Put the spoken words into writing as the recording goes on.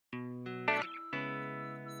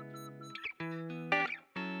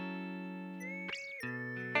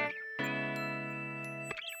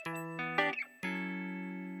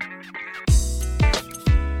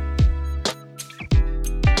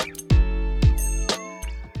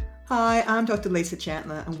Hi, I'm Dr. Lisa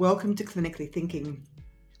Chandler and welcome to Clinically Thinking.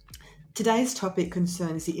 Today's topic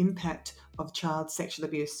concerns the impact of child sexual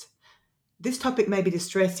abuse. This topic may be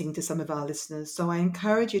distressing to some of our listeners, so I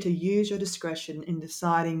encourage you to use your discretion in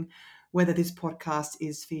deciding whether this podcast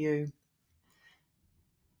is for you.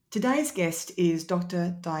 Today's guest is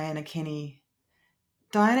Dr. Diana Kenny.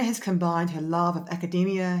 Diana has combined her love of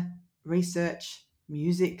academia, research,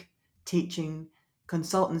 music, teaching,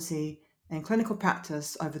 consultancy, and clinical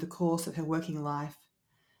practice over the course of her working life.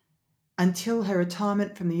 Until her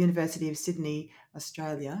retirement from the University of Sydney,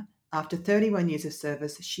 Australia, after 31 years of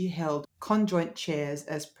service, she held conjoint chairs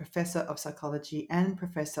as Professor of Psychology and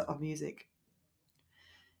Professor of Music.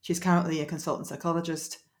 She's currently a consultant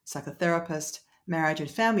psychologist, psychotherapist, marriage and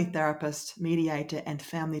family therapist, mediator, and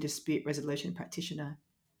family dispute resolution practitioner.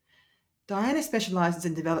 Diana specialises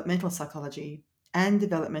in developmental psychology and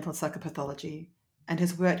developmental psychopathology and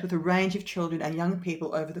has worked with a range of children and young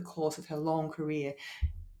people over the course of her long career,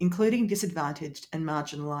 including disadvantaged and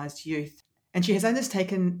marginalised youth. And she has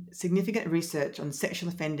undertaken significant research on sexual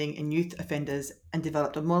offending in youth offenders and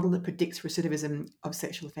developed a model that predicts recidivism of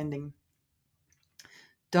sexual offending.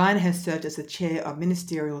 Diana has served as the chair of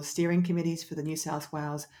ministerial steering committees for the New South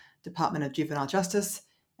Wales Department of Juvenile Justice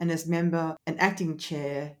and as member and acting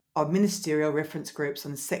chair of ministerial reference groups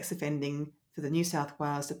on sex offending for the New South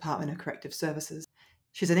Wales Department of Corrective Services.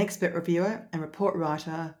 She's an expert reviewer and report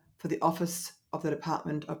writer for the Office of the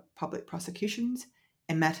Department of Public Prosecutions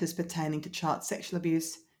and matters pertaining to child sexual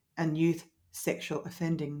abuse and youth sexual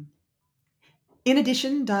offending. In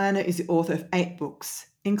addition, Diana is the author of 8 books,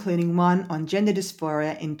 including one on gender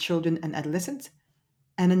dysphoria in children and adolescents,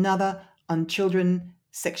 and another on children,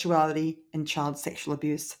 sexuality, and child sexual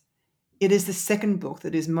abuse. It is the second book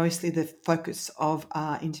that is mostly the focus of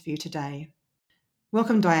our interview today.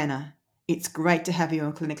 Welcome, Diana. It's great to have you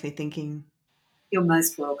on Clinically Thinking. You're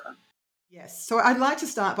most welcome. Yes, so I'd like to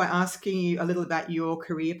start by asking you a little about your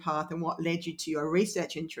career path and what led you to your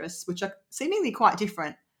research interests, which are seemingly quite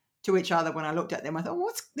different to each other. When I looked at them, I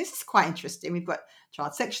thought, this is quite interesting. We've got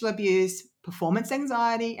child sexual abuse, performance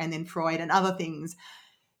anxiety, and then Freud and other things.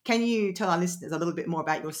 Can you tell our listeners a little bit more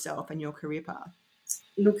about yourself and your career path?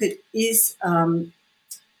 Look, it is,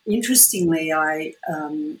 interestingly, I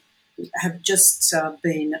have just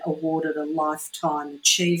been awarded a Lifetime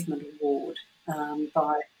Achievement Award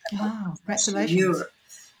by congratulations. Europe.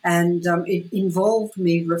 And it involved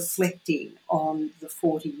me reflecting on the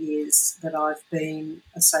 40 years that I've been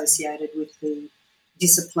associated with the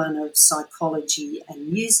discipline of psychology and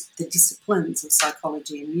music, the disciplines of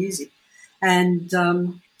psychology and music. And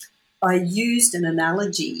I used an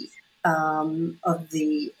analogy of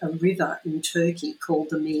a river in Turkey called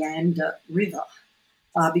the Meander River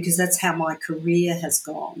because that's how my career has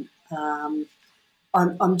gone. I'm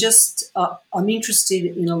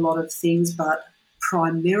interested in a lot of things, but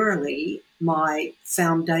primarily my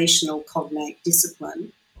foundational cognate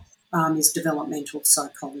discipline is developmental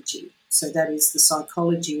psychology. So that is the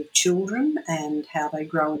psychology of children and how they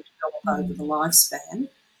grow and develop over the lifespan.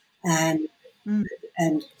 And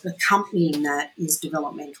accompanying that is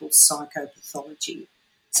developmental psychopathology.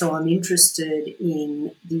 So I'm interested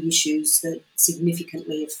in the issues that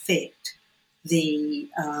significantly affect the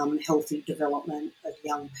healthy development of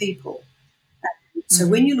young people. So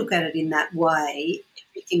when you look at it in that way,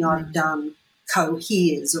 everything I've done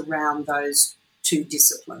coheres around those two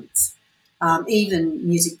disciplines. Even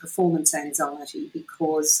music performance anxiety,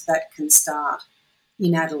 because that can start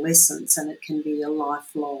in adolescence and it can be a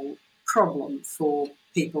lifelong problem for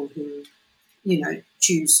people who,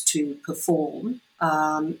 choose to perform,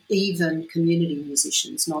 even community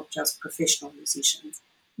musicians, not just professional musicians.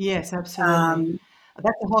 Yes, absolutely.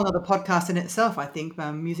 That's a whole other podcast in itself, I think,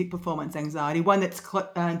 music performance anxiety, one that's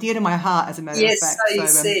dear to my heart, as a matter of fact. Yes, so you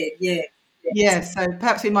said, yeah. Yeah, so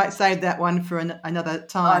perhaps we might save that one for another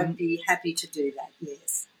time. I'd be happy to do that,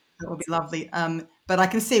 yes. That would be lovely. But I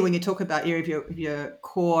can see when you talk about your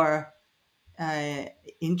core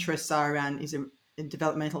interests are around in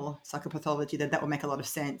developmental psychopathology, that will make a lot of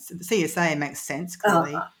sense. The CSA makes sense,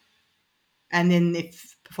 clearly. And then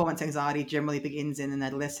if performance anxiety generally begins in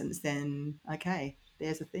adolescence, then, okay,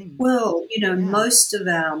 there's a thing. Well, most of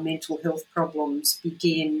our mental health problems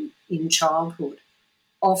begin in childhood,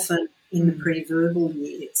 often in the pre-verbal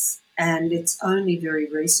years. And it's only very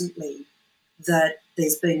recently that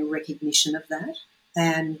there's been a recognition of that.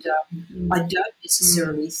 And I don't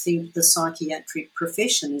necessarily think the psychiatric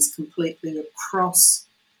profession is completely across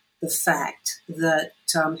the fact that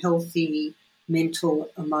healthy mental,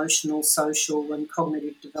 emotional, social and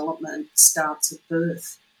cognitive development starts at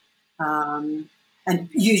birth. And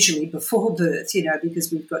usually before birth,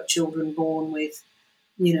 because we've got children born with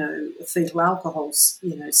fetal alcohol,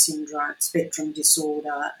 syndrome, spectrum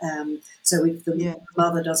disorder. So if the Yeah.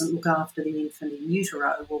 mother doesn't look after the infant in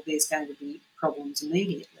utero, well, there's going to be problems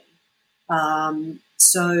immediately.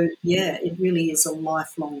 So, yeah, it really is a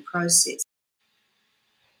lifelong process.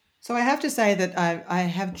 So I have to say that I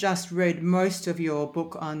have just read most of your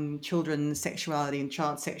book on children's sexuality and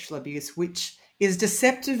child sexual abuse, which is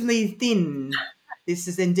deceptively thin. This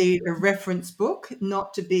is indeed a reference book,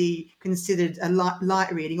 not to be considered a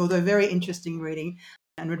light reading, although very interesting reading,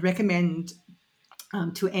 and would recommend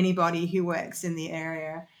to anybody who works in the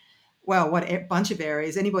area. Well, what a bunch of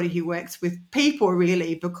areas, anybody who works with people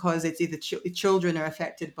really, because it's either children are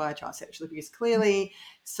affected by child sexual abuse, clearly,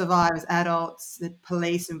 survivors, adults, the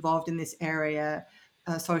police involved in this area,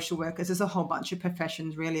 social workers. There's a whole bunch of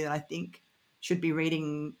professions really that I think should be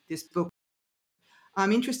reading this book.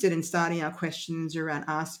 I'm interested in starting our questions around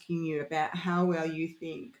asking you about how well you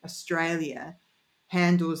think Australia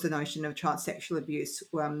handles the notion of child sexual abuse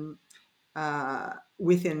within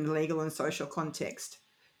the legal and social context.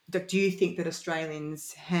 Do you think that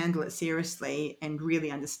Australians handle it seriously and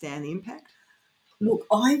really understand the impact? Look,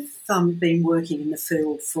 I've been working in the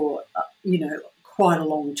field for, quite a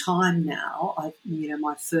long time now.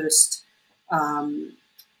 My first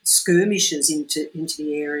skirmishes into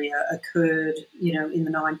the area occurred, in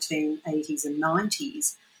the 1980s and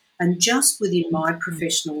 90s. And just within my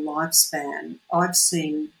professional lifespan, I've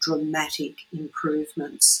seen dramatic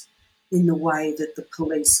improvements in the way that the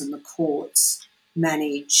police and the courts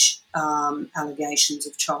manage allegations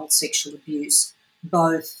of child sexual abuse,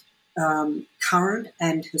 both current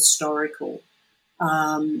and historical.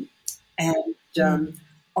 Um, and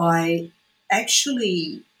I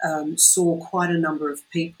actually saw quite a number of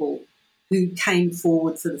people who came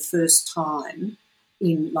forward for the first time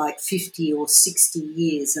in like 50 or 60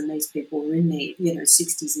 years, and these people were in their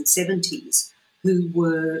 60s and 70s, who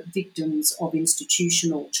were victims of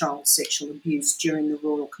institutional child sexual abuse during the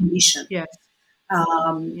Royal Commission. Yes.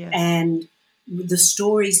 Yes. And the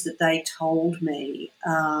stories that they told me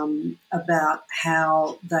about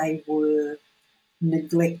how they were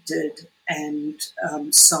neglected and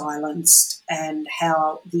silenced, and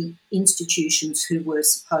how the institutions who were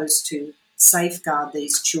supposed to safeguard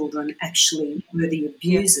these children actually were the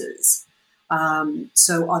abusers.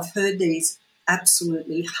 So I've heard these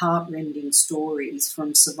absolutely heartrending stories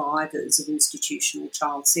from survivors of institutional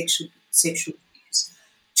child sexual abuse,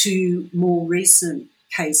 to more recent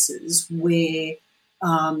cases where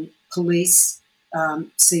police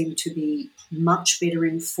seem to be much better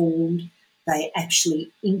informed. They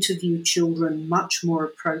actually interview children much more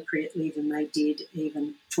appropriately than they did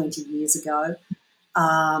even 20 years ago.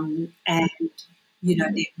 And,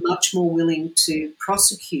 they're much more willing to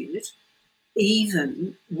prosecute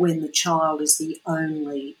even when the child is the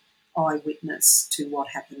only eyewitness to what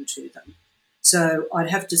happened to them. So I'd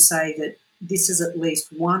have to say that this is at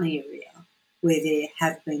least one area where there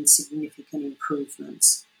have been significant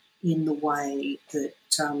improvements in the way that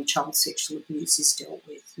child sexual abuse is dealt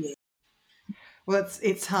with. Yeah. Well,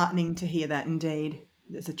 it's heartening to hear that indeed.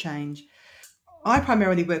 There's a change. I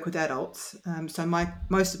primarily work with adults, so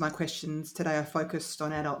most of my questions today are focused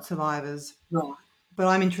on adult survivors. Right. But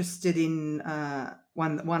I'm interested in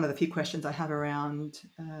one of the few questions I have around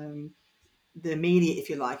the immediate, if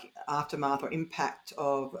you like, aftermath or impact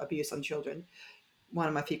of abuse on children. One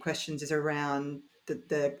of my few questions is around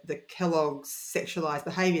the Kellogg's sexualized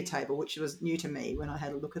behaviour table, which was new to me when I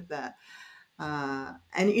had a look at that. And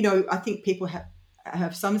I think people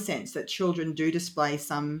have some sense that children do display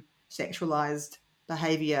some sexualized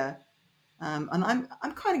behaviour, and I'm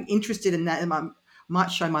kind of interested in that. And I might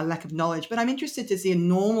show my lack of knowledge, but I'm interested to see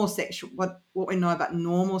what we know about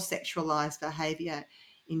normal sexualized behaviour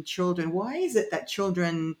in children. Why is it that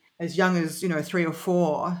children as young as 3 or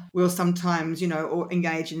 4 will sometimes or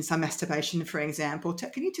engage in some masturbation, for example?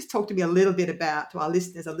 Can you just talk to me to our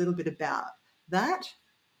listeners a little bit about that?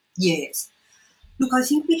 Yes. Look, I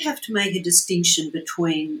think we have to make a distinction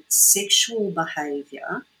between sexual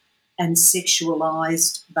behaviour and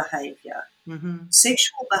sexualised behaviour. Mm-hmm.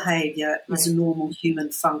 Sexual behaviour is a normal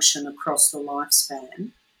human function across the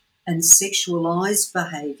lifespan, and sexualised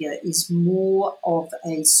behaviour is more of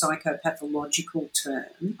a psychopathological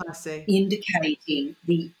term, I see. indicating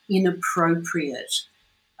the inappropriate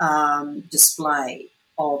display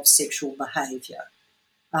of sexual behaviour.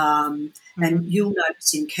 And you'll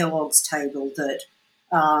notice in Kellogg's table that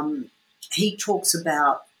he talks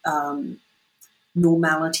about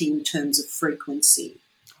normality in terms of frequency.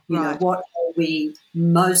 What are we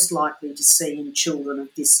most likely to see in children of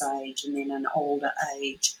this age and then an older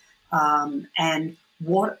age? And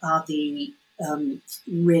what are the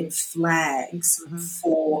red flags Mm-hmm.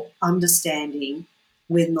 for understanding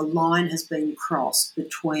when the line has been crossed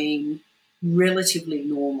between relatively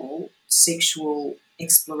normal sexual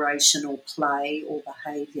exploration or play or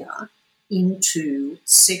behaviour into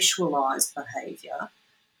sexualised behaviour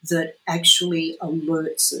that actually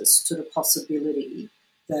alerts us to the possibility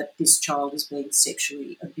that this child is being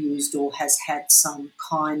sexually abused or has had some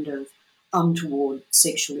kind of untoward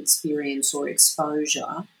sexual experience or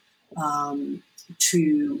exposure um,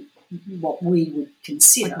 to what we would Okay.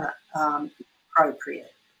 consider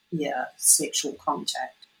appropriate, sexual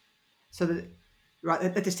contact. So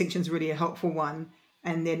that distinction is really a helpful one.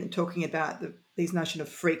 And then talking about these notion of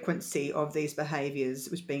frequency of these behaviours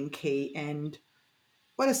was being key. And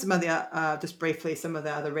what are some of the, just briefly, some of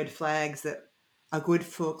the other red flags that are good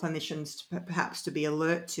for clinicians to perhaps to be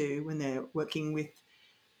alert to when they're working with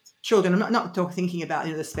children? I'm not thinking about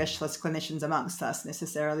the specialist clinicians amongst us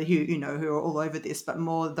necessarily who are all over this, but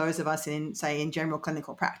more those of us in general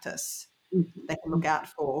clinical practice. They can look out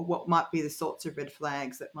for what might be the sorts of red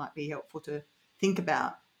flags that might be helpful to think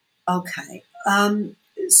about. Okay.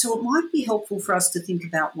 So it might be helpful for us to think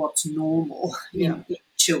about what's normal in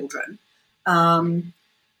children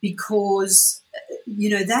because,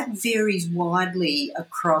 that varies widely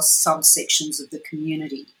across subsections of the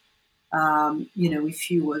community. If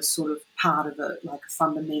you were sort of part of a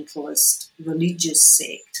fundamentalist religious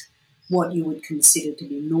sect, what you would consider to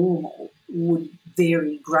be normal would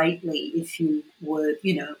vary greatly if you were,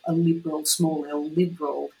 a liberal, small L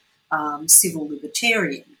liberal, civil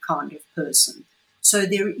libertarian kind of person. So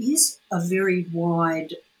there is a very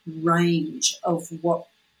wide range of what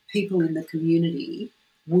people in the community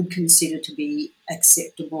would consider to be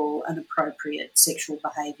acceptable and appropriate sexual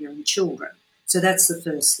behaviour in children. So that's the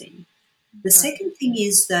first thing. The second thing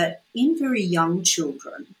is that in very young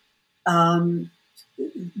children,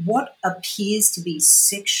 what appears to be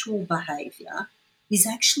sexual behaviour is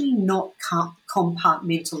actually not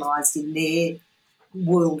compartmentalised in their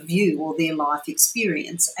worldview or their life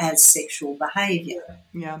experience as sexual behaviour.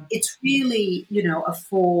 Yeah. It's really, a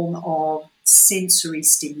form of sensory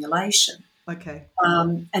stimulation. Okay.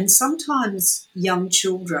 And sometimes young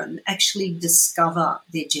children actually discover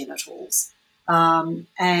their genitals and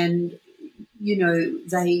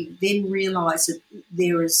they then realise that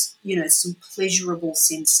there is, some pleasurable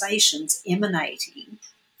sensations emanating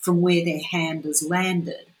from where their hand has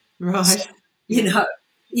landed. Right. So,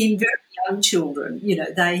 in very young children,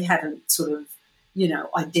 they haven't sort of,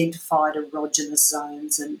 identified erogenous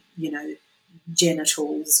zones and,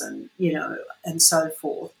 genitals and, and so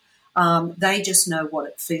forth. They just know what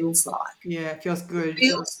it feels like. Yeah, it feels good. It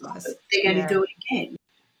feels nice. good. They're going to do it again.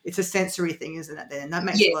 It's a sensory thing, isn't it, then? That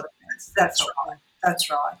makes a lot of sense. That's right. That's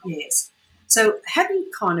right, yes. So having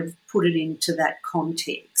kind of put it into that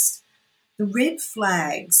context, the red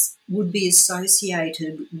flags would be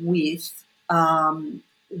associated with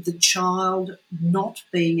the child not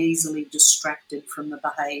being easily distracted from the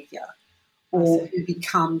behaviour or who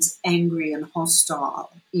becomes angry and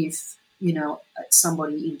hostile if,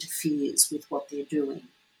 somebody interferes with what they're doing.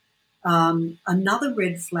 Another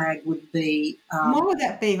red flag would be... why would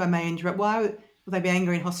that be, if I may interrupt? Why would they be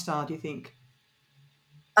angry and hostile, do you think?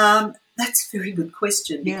 That's a very good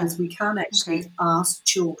question because we can't actually ask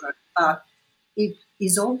children, but it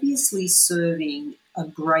is obviously serving a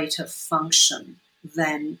greater function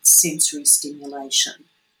than sensory stimulation.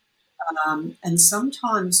 And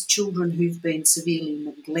sometimes children who've been severely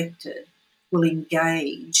neglected will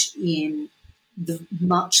engage in the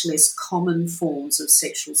much less common forms of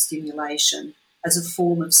sexual stimulation as a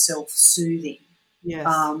form of self-soothing. Yes.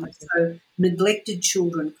 So neglected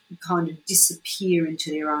children kind of disappear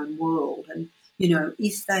into their own world. And,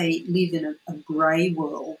 if they live in a grey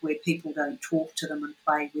world where people don't talk to them and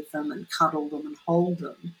play with them and cuddle them and hold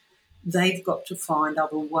them, they've got to find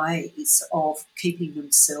other ways of keeping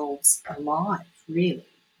themselves alive, really.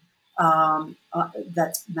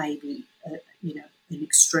 That's maybe, an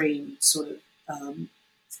extreme sort of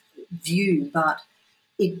view, but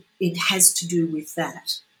it has to do with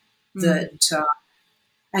that.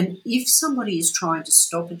 And if somebody is trying to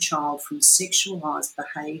stop a child from sexualised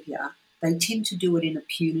behaviour, they tend to do it in a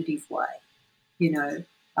punitive way,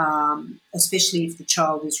 especially if the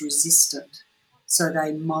child is resistant. So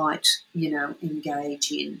they might,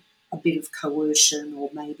 engage in a bit of coercion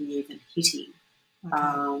or maybe even hitting.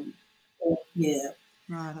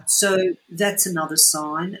 Right. So that's another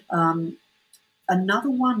sign.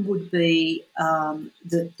 Another one would be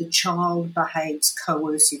that the child behaves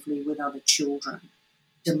coercively with other children,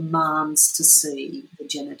 demands to see the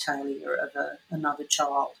genitalia of another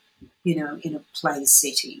child, in a play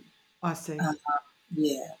setting. I see.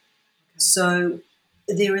 Yeah. So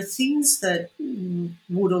there are things that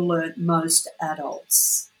would alert most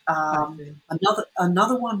adults. I see.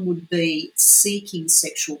 Another one would be seeking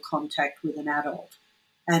sexual contact with an adult.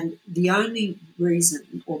 And the only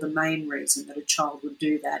reason, or the main reason, that a child would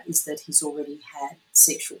do that is that he's already had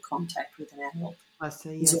sexual contact with an adult. I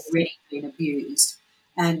see. He's Yes. already been abused,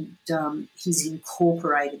 and he's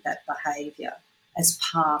incorporated that behaviour as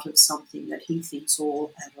part of something that he thinks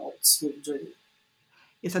all adults will do.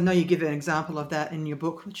 Yes, I know you give an example of that in your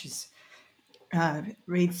book, which is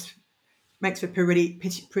reads makes for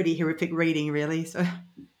pretty horrific reading, really. So,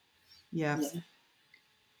 yeah, Yeah.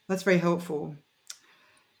 that's very helpful.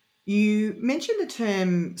 You mentioned the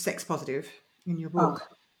term sex positive in your Oh,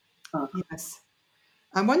 book. oh. Yes.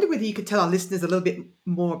 I wonder whether you could tell our listeners a little bit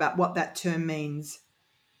more about what that term means.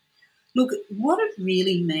 Look, what it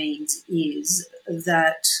really means is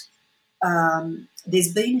that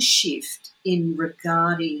there's been a shift in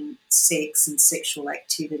regarding sex and sexual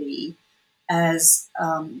activity as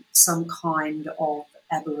some kind of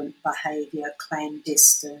aberrant behaviour,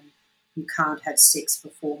 clandestine. You can't have sex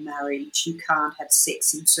before marriage. You can't have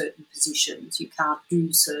sex in certain positions. You can't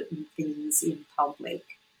do certain things in public.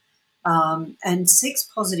 And sex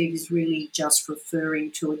positive is really just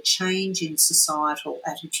referring to a change in societal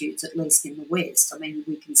attitudes, at least in the West. I mean,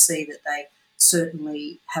 we can see that they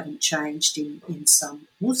certainly haven't changed in some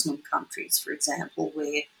Muslim countries, for example,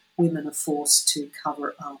 where women are forced to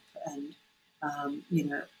cover up and,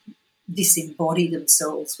 disembody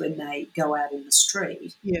themselves when they go out in the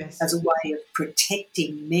street Yes. as a way of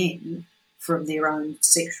protecting men from their own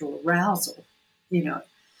sexual arousal, you know.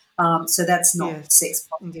 So that's not Yes. sex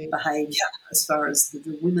Indeed. behaviour as far as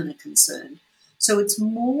the women are concerned. So it's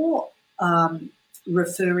more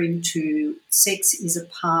referring to sex is a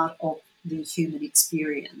part of the human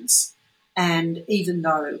experience. And even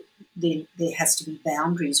though there has to be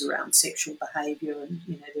boundaries around sexual behaviour and,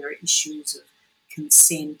 there are issues of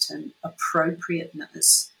consent and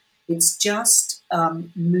appropriateness, it's just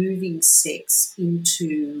moving sex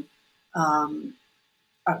into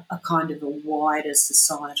a kind of a wider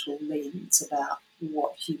societal lens about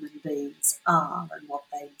what human beings are and what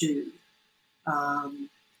they do. Um,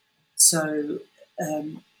 so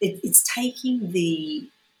it's taking the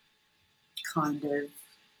kind of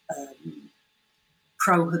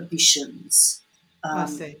prohibitions I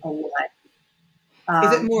see. away.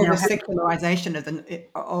 Is it more of Now, a secularization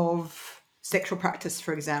of sexual practice,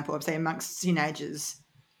 for example, of say amongst teenagers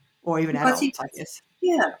or even look, I think adults? I guess.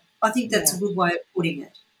 yeah, I think that's Yeah. a good way of putting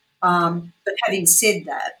it. Okay. But having said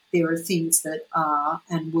that, there are things that are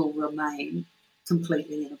and will remain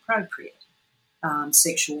completely inappropriate.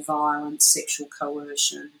 Sexual violence, sexual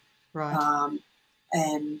coercion, Right.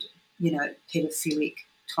 and pedophilic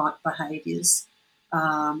type behaviours.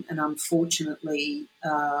 And unfortunately,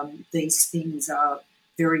 these things are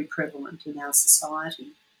very prevalent in our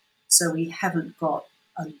society. So we haven't got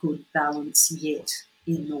a good balance yet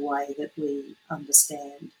in the way that we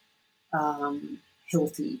understand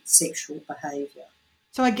healthy sexual behaviour.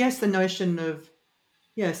 So I guess the notion of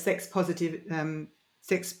sex positive,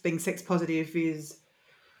 sex positive is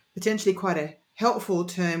potentially quite a helpful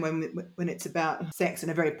term when it's about sex in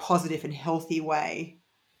a very positive and healthy way.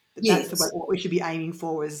 That's Yes, what we should be aiming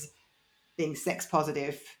for, is being sex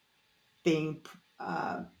positive, being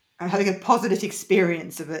having a positive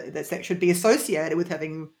experience of it. That sex should be associated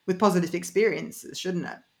with positive experiences, shouldn't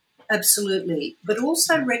it? absolutely. But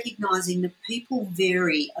also recognising that people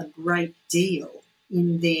vary a great deal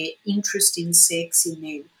in their interest in sex, in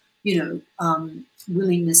their,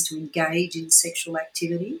 willingness to engage in sexual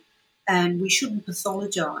activity. And we shouldn't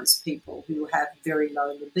pathologise people who have very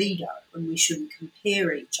low libido, and we shouldn't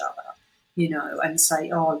compare each other, and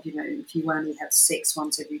say, oh, if you only have sex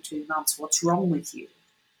once every 2 months, what's wrong with you?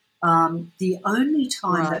 The only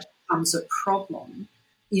time Right. that becomes a problem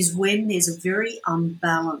is when there's a very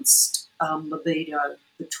unbalanced libido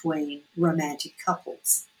between romantic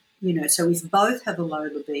couples. So if both have a low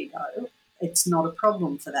libido, it's not a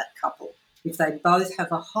problem for that couple. If they both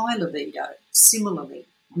have a high libido, similarly,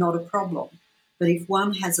 not a problem. But if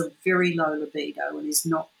one has a very low libido and is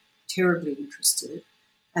not terribly interested,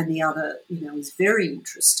 and the other, is very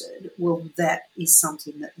interested, well, that is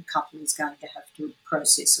something that the couple is going to have to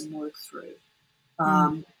process and work through.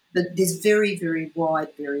 But there's very, very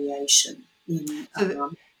wide variation in.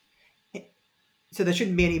 So, so there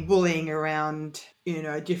shouldn't be any bullying around,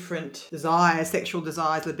 different desires, sexual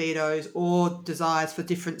desires, libidos, or desires for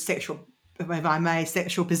different sexual, if I may,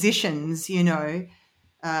 sexual positions. I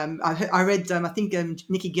read, I think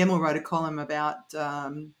Nikki Gemmell wrote a column about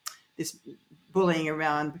this bullying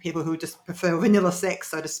around people who just prefer vanilla sex,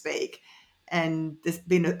 so to speak. and there's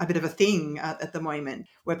been a bit of a thing at the moment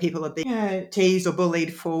where people are being teased or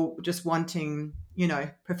bullied for just wanting,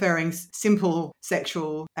 preferring simple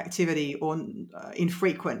sexual activity or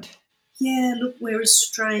infrequent. Yeah, look, we're a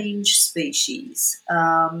strange species.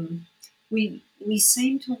 We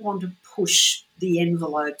seem to want to push the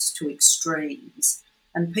envelopes to extremes,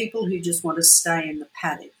 and people who just want to stay in the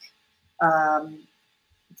paddock, um,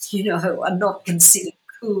 are not considered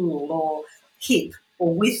cool or hip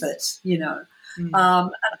or with it. And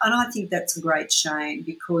I think that's a great shame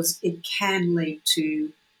because it can lead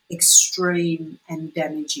to extreme and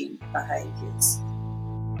damaging behaviours.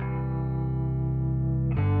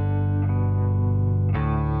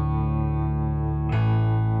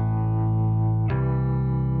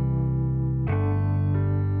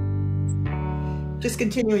 Just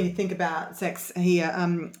continuing to think about sex here,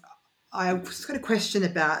 I've just got a question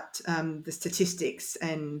about the statistics,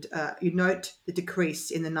 and you note the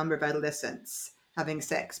decrease in the number of adolescents having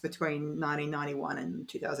sex between 1991 and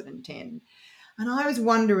 2010. And I was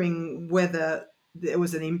wondering whether there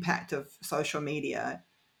was an impact of social media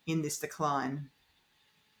in this decline.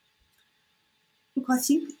 Look, I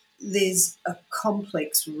think there's a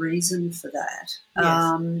complex reason for that.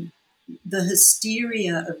 Yes. The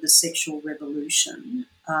hysteria of the sexual revolution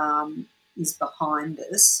is behind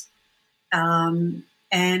us. And,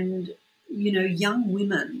 young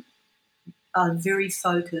women are very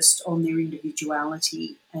focused on their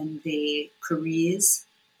individuality and their careers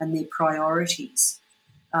and their priorities.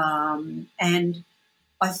 And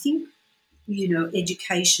I think,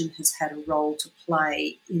 education has had a role to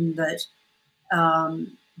play in that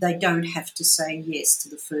they don't have to say yes to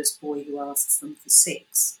the first boy who asks them for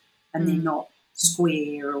sex, and they're not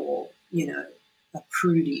square or,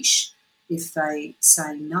 prudish if they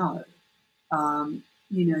say no.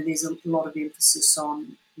 There's a lot of emphasis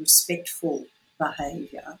on respectful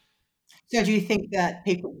behaviour. So do you think that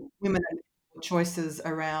women are making more choices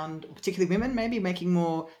around, particularly women, maybe making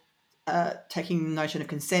more, taking notion of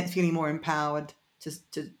consent, feeling more empowered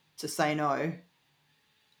to say no?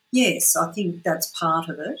 Yes, I think that's part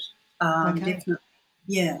of it. Okay. Definitely,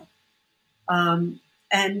 yeah. And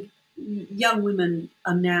young women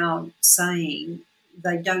are now saying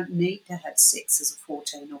they don't need to have sex as a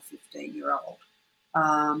 14 or 15-year-old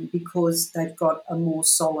because they've got a more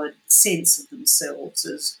solid sense of themselves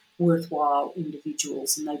as worthwhile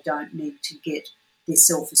individuals, and they don't need to get their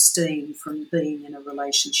self-esteem from being in a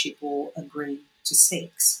relationship or agreeing to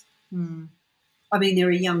sex. Hmm. I mean, there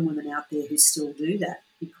are young women out there who still do that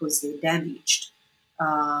because they're damaged.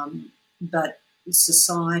 But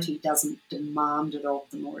society doesn't demand it of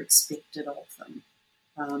them or expect it of them.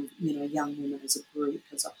 Young women as a group,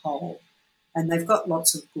 as a whole. And they've got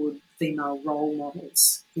lots of good female role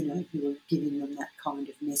models, who are giving them that kind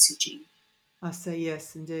of messaging. I see.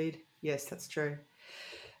 Yes, indeed. Yes, that's true.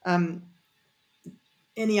 Um,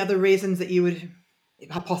 any other reasons that you would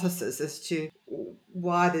hypothesis as to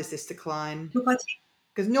why there's this decline? Look, I think,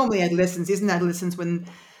 Because normally isn't adolescence when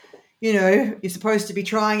you're supposed to be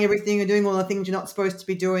trying everything and doing all the things you're not supposed to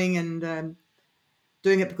be doing, and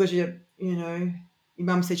doing it because your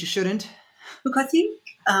mum said you shouldn't. look, I think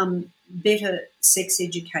better sex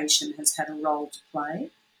education has had a role to play.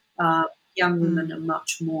 Young women are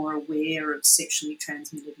much more aware of sexually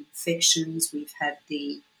transmitted infections. We've had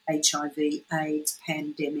the HIV/AIDS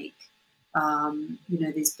pandemic.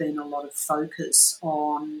 There's been a lot of focus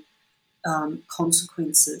on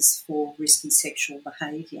consequences for risky sexual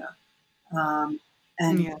behaviour. And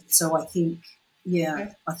Yes. so I think,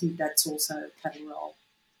 Okay. I think that's also had a role.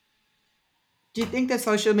 Do you think that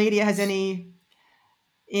social media has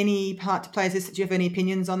any part to play in this? Do you have any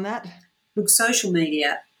opinions on that? Look, social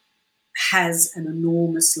media has an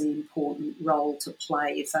enormously important role to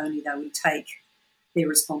play if only they would take their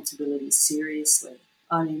responsibilities seriously.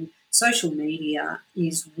 I mean, social media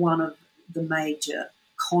is one of the major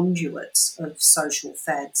conduits of social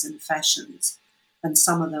fads and fashions, and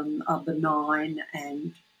some of them are benign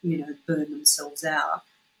and, burn themselves out,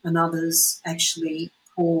 and others actually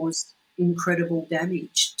cause incredible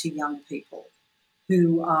damage to young people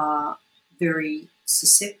who are very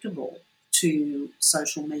susceptible to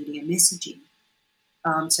social media messaging.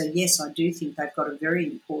 So, yes, I do think they've got a very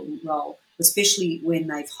important role, especially when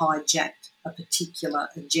they've hijacked a particular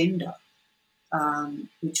agenda,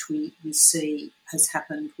 which we see has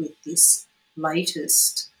happened with this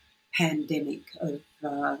latest pandemic of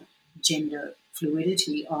gender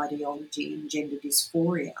fluidity ideology and gender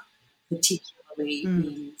dysphoria, particularly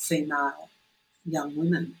in female young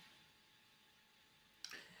women.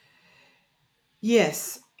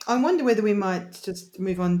 Yes. I wonder whether we might just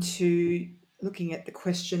move on to looking at the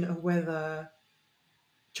question of whether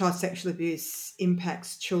child sexual abuse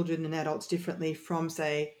impacts children and adults differently from,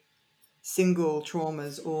 say, single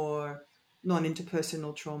traumas or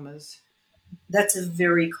non-interpersonal traumas? That's a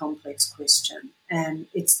very complex question, and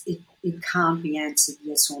it can't be answered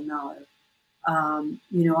yes or no.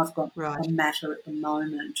 I've got a Right. matter at the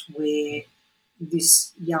moment where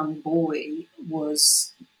this young boy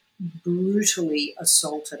was brutally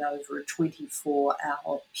assaulted over a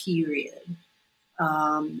 24-hour period,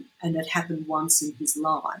 and it happened once in his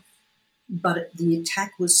life. But the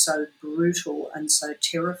attack was so brutal and so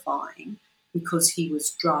terrifying because he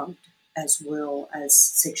was drugged as well as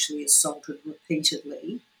sexually assaulted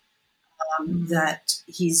repeatedly, Mm. that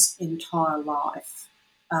his entire life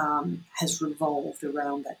has revolved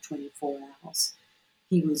around that 24 hours.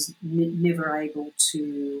 He was never able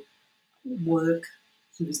to work.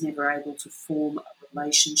 He was never able to form a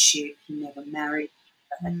relationship. He never married,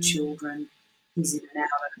 never had Mm. children. He's in and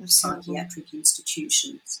out of That's terrible. psychiatric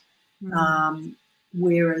institutions. Mm. Um,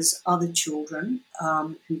 Whereas other children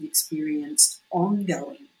who've experienced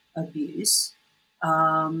ongoing abuse,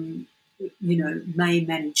 um, may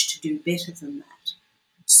manage to do better than that.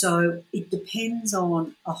 So it depends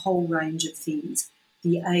on a whole range of things: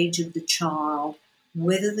 the age of the child,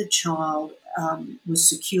 whether the child was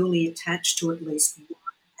securely attached to at least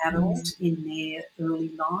one Mm. adult in their early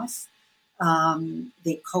life,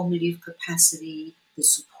 their cognitive capacity, the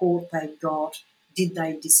support they got, did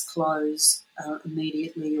they disclose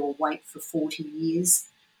immediately or wait for 40 years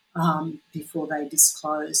before they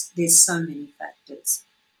disclose? There's so many factors.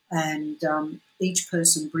 And each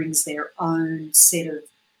person brings their own set of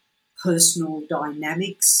personal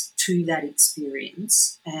dynamics to that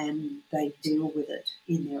experience, and they deal with it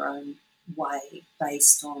in their own way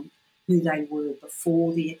based on who they were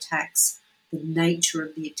before the attacks, the nature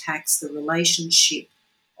of the attacks, the relationship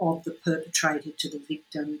of the perpetrator to the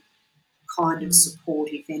victim, kind of Mm. support,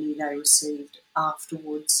 if any, they received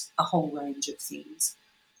afterwards, a whole range of things.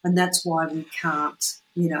 And that's why we can't,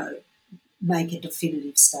 make a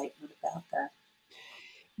definitive statement about that.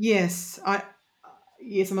 Yes, I'm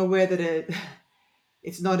aware that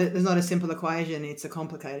there's not a simple equation. It's a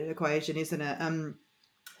complicated equation, isn't it?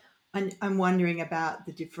 I'm wondering about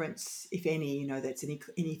the difference, if any, that's any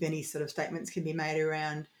if any sort of statements can be made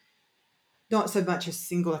around not so much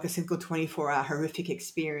like a single 24-hour horrific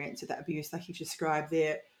experience of that abuse, like you've described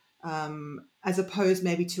there, as opposed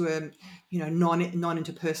maybe to a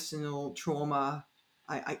non-interpersonal trauma.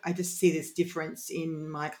 I just see this difference in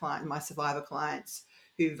my survivor clients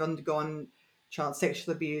who've undergone child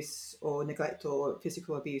sexual abuse or neglect or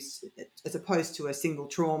physical abuse, as opposed to a single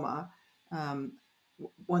trauma. Um,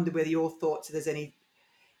 Wonder whether your thoughts, if there's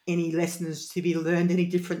any lessons to be learned, any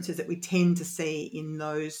differences that we tend to see in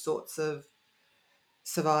those sorts of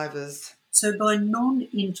survivors. So, by non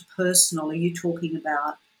interpersonal, are you talking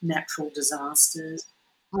about natural disasters?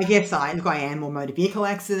 I guess look, I am, or motor vehicle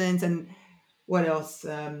accidents, and what else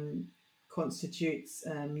constitutes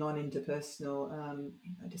non-interpersonal?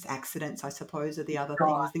 Just accidents, I suppose, are the other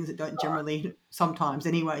Right, things that don't right. generally, sometimes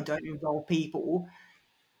anyway, don't involve people.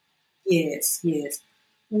 Yes, yes.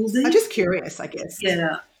 Well, I'm these, just curious, I guess.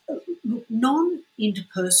 yeah, look, non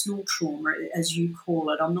interpersonal trauma, as you call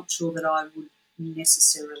it, I'm not sure that I would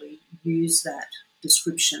necessarily use that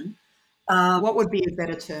description. Um, What would be a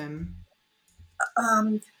better term?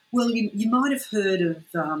 um, well, you might have heard of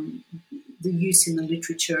the use in the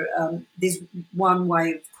literature. There's one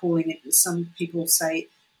way of calling it. Some people say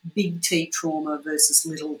big T trauma versus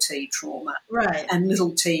little t trauma, Right. and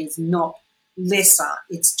little t is not lesser,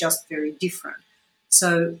 it's just very different.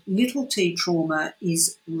 So, little t trauma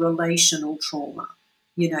is relational trauma.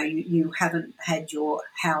 You haven't had your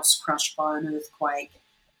house crushed by an earthquake,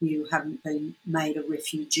 you haven't been made a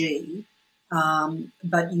refugee,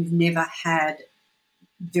 but you've never had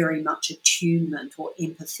very much attunement or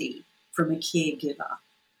empathy from a caregiver,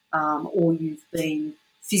 or you've been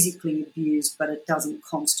physically abused, but it doesn't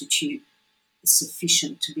constitute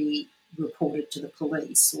sufficient to be reported to the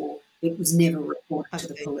police, or it was never reported I to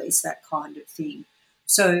the see. police, that kind of thing.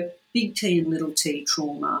 So big T and little t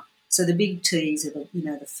trauma. So the big T's are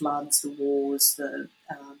the floods, the wars, the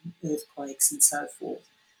earthquakes, and so forth.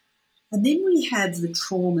 And then we have the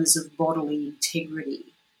traumas of bodily integrity,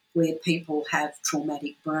 where people have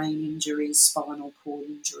traumatic brain injuries, spinal cord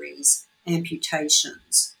injuries,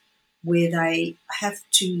 amputations, where they have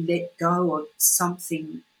to let go of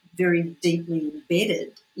something very deeply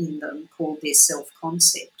embedded in them called their self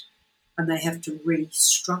concept. And they have to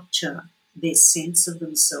restructure their sense of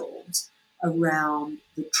themselves around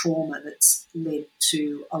the trauma that's led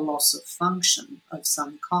to a loss of function of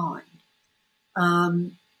some kind.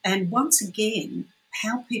 And once again,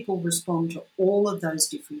 how people respond to all of those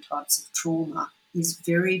different types of trauma is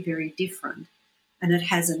very, very different. And it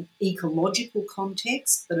has an ecological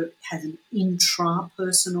context, but it has an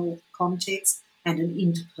intrapersonal context and an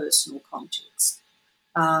interpersonal context.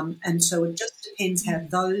 And so it just depends how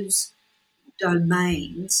those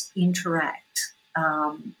domains interact,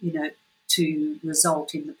 to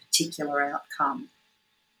result in the particular outcome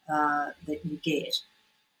that you get.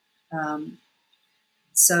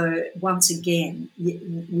 So once again,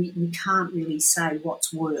 we can't really say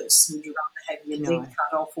what's worse. Would you rather have your leg No,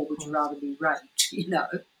 cut off, or would you rather be raped?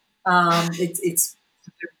 It's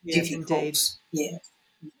very yes, indeed. difficult. Yeah.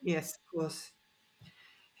 Yes, of course.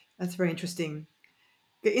 That's very interesting.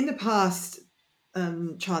 In the past,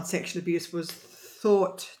 child sexual abuse was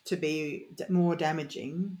thought to be more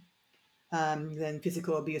damaging than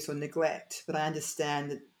physical abuse or neglect, but I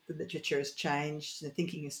understand that the literature has changed and the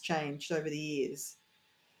thinking has changed over the years.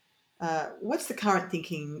 What's the current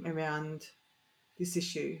thinking around this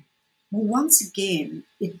issue? Well, once again,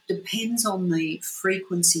 it depends on the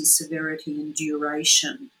frequency, severity, and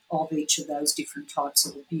duration of each of those different types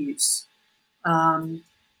of abuse. And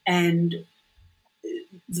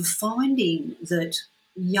the finding that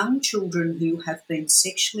young children who have been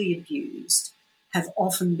sexually abused have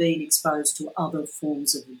often been exposed to other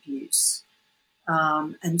forms of abuse.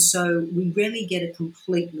 And so we rarely get a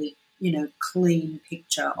completely, clean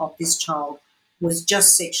picture of this child was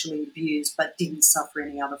just sexually abused but didn't suffer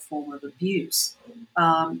any other form of abuse.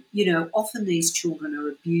 Often these children are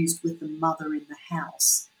abused with the mother in the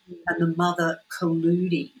house and the mother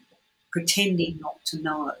colluding, pretending not to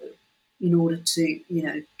know in order to,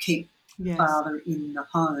 keep the Yes, father in the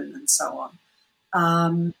home and so on.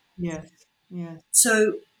 Um, yes, yes,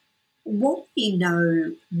 so what we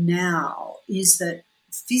know now is that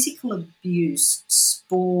physical abuse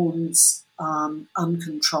spawns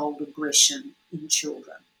uncontrolled aggression in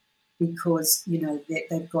children because,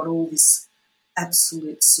 they've got all this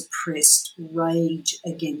absolute suppressed rage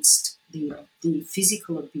against the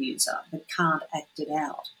physical abuser but can't act it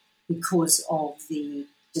out because of the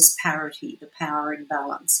disparity, the power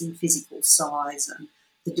imbalance in physical size and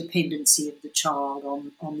the dependency of the child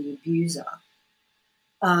on the abuser.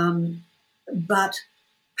 Um, but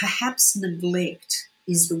perhaps neglect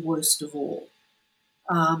is the worst of all,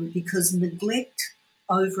 because neglect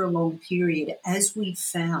over a long period, as we've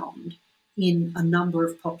found in a number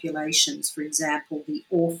of populations, for example, the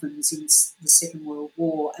orphans in the Second World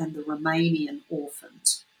War and the Romanian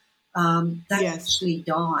orphans, they yes, actually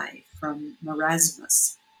die from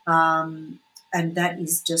marasmus. And that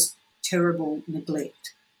is just terrible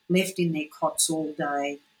neglect, left in their cots all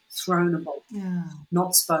day, thrown about, yeah,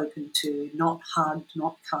 not spoken to, not hugged,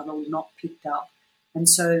 not cuddled, not picked up. And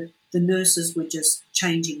so the nurses were just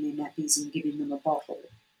changing their nappies and giving them a bottle.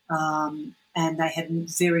 And they had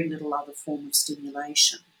very little other form of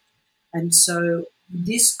stimulation. And so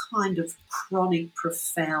this kind of chronic,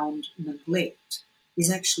 profound neglect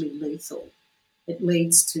is actually lethal. It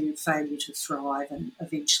leads to failure to thrive and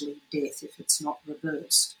eventually death if it's not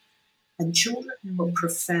reversed. And children who are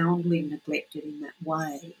profoundly neglected in that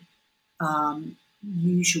way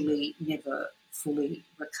usually never fully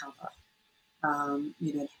recover.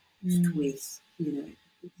 With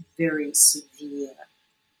very severe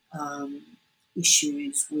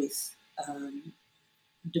issues with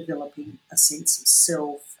developing a sense of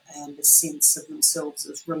self and a sense of themselves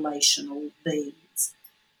as relational beings.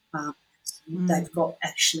 Um, they've got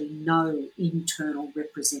actually no internal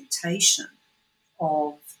representation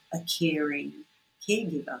of a caring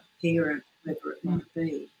caregiver, parent, whatever it might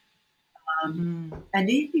be. And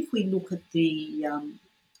even if we look at the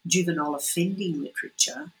juvenile offending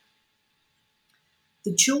literature,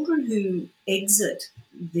 the children who exit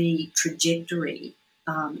the trajectory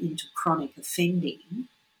into chronic offending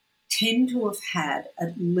tend to have had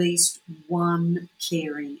at least one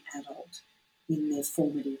caring adult in their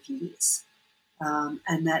formative years.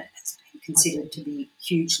 And that has been considered to be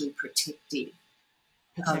hugely protective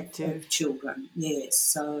of protective. children. Yes,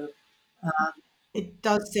 so It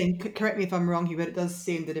does seem, correct me if I'm wrong here, but it does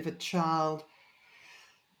seem that if a child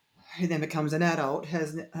who then becomes an adult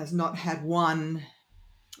has not had one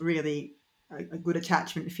really a good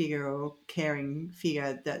attachment figure or caring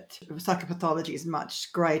figure, that psychopathology is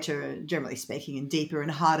much greater, generally speaking, and deeper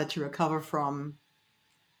and harder to recover from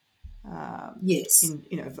yes,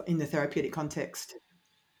 in the therapeutic context.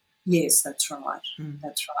 yes, that's right.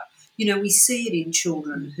 That's right. We see it in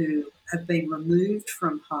children who have been removed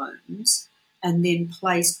from homes and then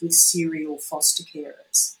placed with serial foster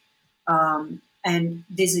carers. And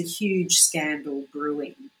there's a huge scandal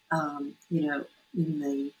brewing, in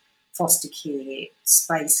the foster care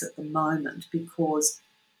space at the moment, because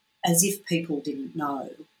as if people didn't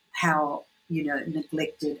know how,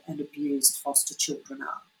 neglected and abused foster children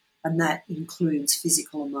are. And that includes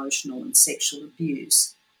physical, emotional and sexual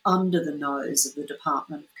abuse under the nose of the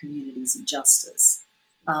Department of Communities and Justice.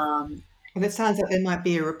 Well, it sounds like there might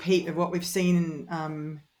be a repeat of what we've seen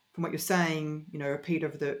from what you're saying, a repeat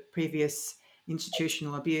of the previous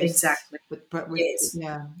institutional abuse. Exactly. But with, Yes.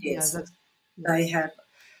 yeah, Yes. yeah, They have.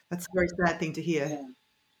 that's a very sad thing to hear.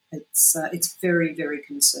 Yeah. It's very, very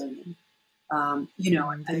concerning. And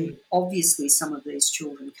Indeed. obviously some of these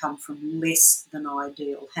children come from less than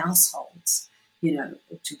ideal households,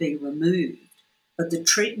 to be removed. But the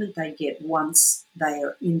treatment they get once they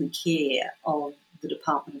are in the care of the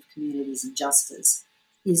Department of Communities and Justice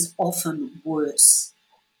is often worse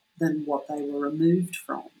than what they were removed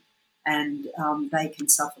from. And they can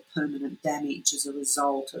suffer permanent damage as a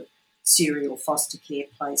result of serial foster care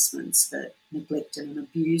placements that neglected and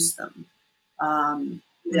abused them.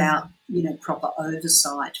 Without proper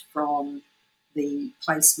oversight from the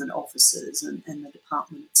placement officers and the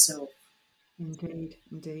department itself.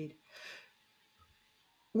 Indeed.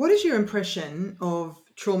 What is your impression of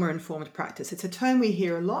trauma-informed practice? It's a term we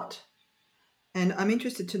hear a lot, and I'm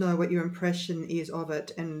interested to know what your impression is of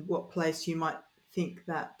it and what place you might think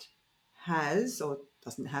that has or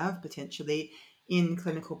doesn't have potentially in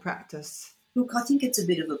clinical practice. Look, I think it's a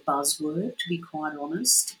bit of a buzzword, to be quite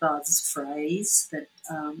honest, buzz phrase that,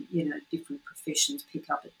 different professions pick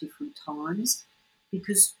up at different times,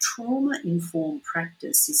 because trauma-informed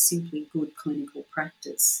practice is simply good clinical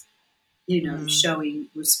practice, showing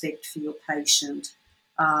respect for your patient,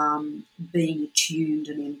 being attuned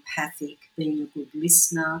and empathic, being a good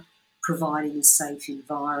listener, providing a safe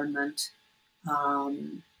environment,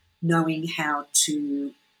 knowing how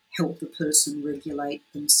to help the person regulate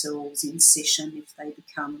themselves in session if they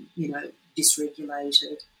become,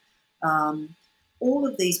 dysregulated. All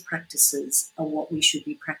of these practices are what we should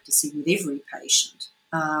be practicing with every patient.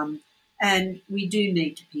 And we do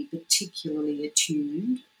need to be particularly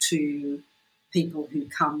attuned to people who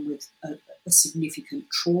come with a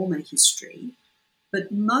significant trauma history.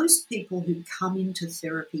 But most people who come into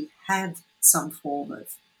therapy have some form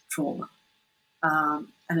of trauma.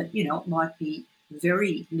 And it might be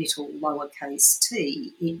very little lowercase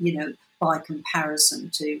t, by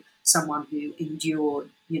comparison to someone who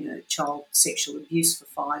endured, child sexual abuse for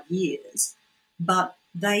 5 years. But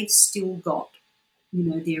they've still got,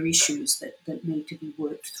 their issues that need to be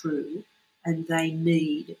worked through, and they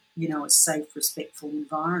need, a safe, respectful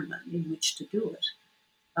environment in which to do it.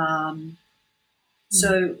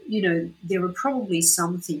 So, there are probably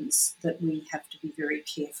some things that we have to be very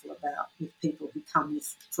careful about with people who come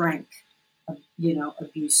with frank,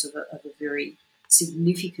 abuse of a very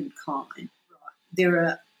significant kind. There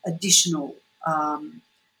are additional,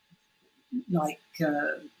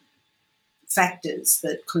 factors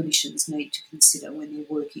that clinicians need to consider when they're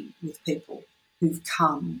working with people who've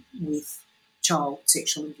come with child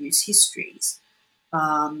sexual abuse histories.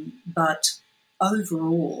 But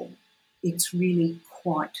overall, it's really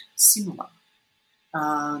quite similar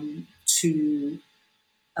to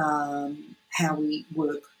how we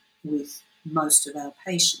work with most of our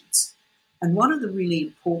patients. And one of the really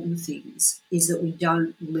important things is that we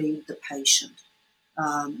don't lead the patient.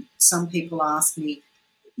 Some people ask me,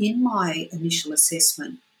 in my initial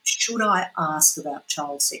assessment, should I ask about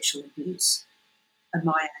child sexual abuse? And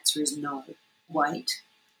my answer is no. Wait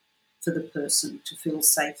for the person to feel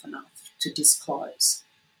safe enough to disclose.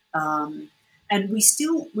 And we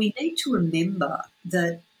need to remember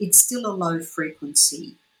that it's still a low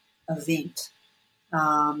frequency event,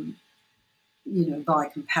 by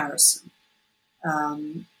comparison.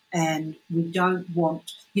 And we don't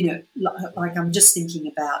want, like I'm just thinking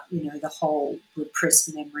about, the whole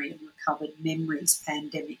repressed memory and recovered memories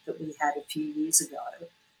pandemic that we had a few years ago.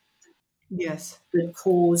 Yes. That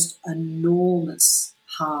caused enormous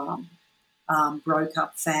harm, broke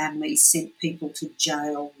up families, sent people to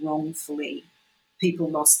jail wrongfully. People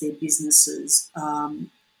lost their businesses. I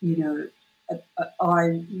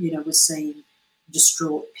was seeing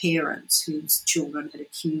distraught parents whose children had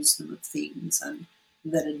accused them of things and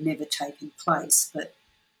that had never taken place, but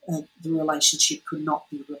the relationship could not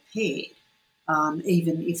be repaired.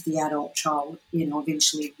 Even if the adult child,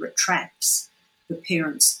 eventually retracts, the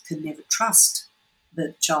parents can never trust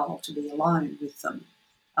the child to be alone with them.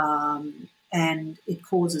 And it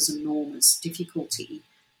causes enormous difficulty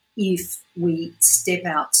if we step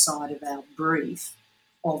outside of our brief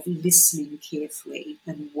of listening carefully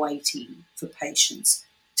and waiting for patients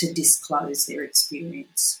to disclose their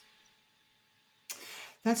experience.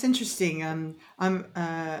 That's interesting.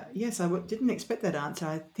 Yes, didn't expect that answer.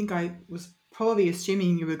 I think I was probably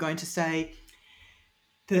assuming you were going to say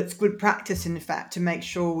that it's good practice, in fact, to make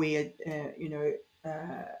sure we,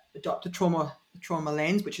 adopt a trauma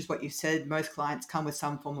lens, which is what you said. Most clients come with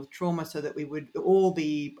some form of trauma, so that we would all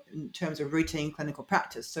be, in terms of routine clinical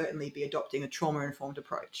practice, certainly be adopting a trauma-informed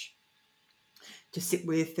approach to sit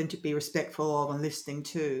with and to be respectful of and listening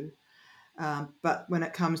to. But when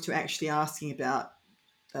it comes to actually asking about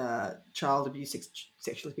child abuse,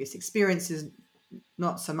 sexual abuse experiences,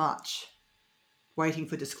 not so much. Waiting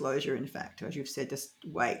for disclosure, in fact, as you've said, just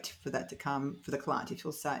wait for that to come for the client to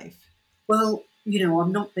feel safe. Well,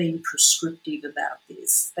 I'm not being prescriptive about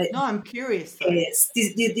this. But No, I'm curious though. yes,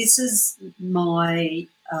 this is my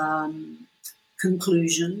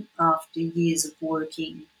conclusion after years of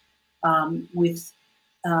working with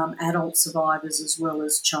adult survivors as well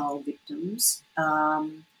as child victims.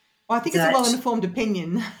 Well, I think it's a That well-informed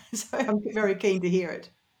opinion, so I'm very keen to hear it.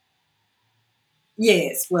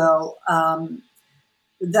 yes, well,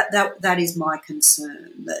 that is my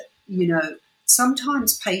concern. That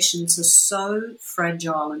sometimes patients are so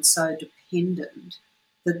fragile and so dependent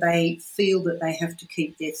that they feel that they have to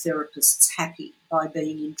keep their therapists happy by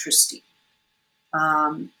being interesting.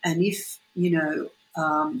 And if,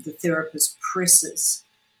 the therapist presses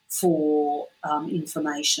for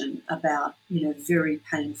information about, very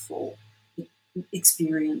painful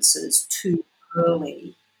experiences too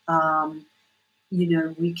early,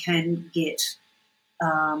 we can get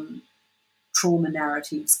um, trauma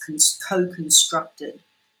narratives co-constructed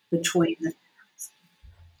between the.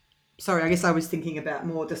 Sorry, I guess I was thinking about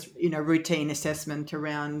more just routine assessment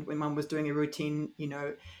around when one was doing a routine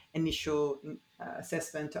initial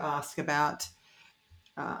assessment to ask about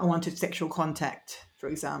unwanted sexual contact, for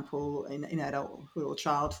example, in adulthood or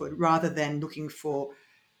childhood, rather than looking for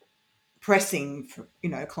pressing for,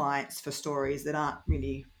 clients for stories that aren't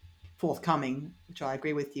really forthcoming, which I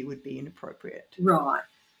agree with you would be inappropriate. Right.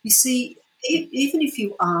 You see, even if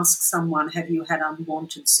you ask someone, have you had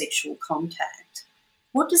unwanted sexual contact?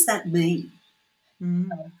 What does that mean?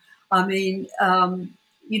 Mm. I mean,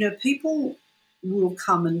 people will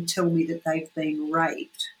come and tell me that they've been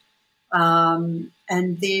raped. And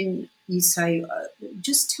then you say,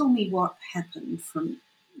 just tell me what happened from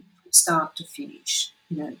start to finish.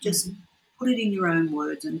 Just Mm-hmm. put it in your own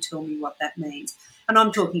words and tell me what that means. And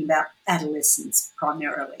I'm talking about adolescents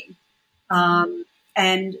primarily. Mm-hmm.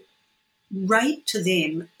 And rape to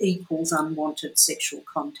them equals unwanted sexual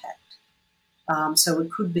contact. So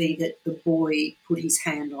it could be that the boy put his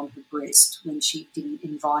hand on her breast when she didn't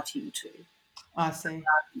invite him to. I see.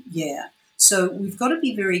 Yeah. So we've got to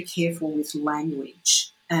be very careful with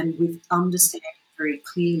language and with understanding very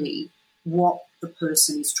clearly what the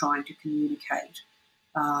person is trying to communicate.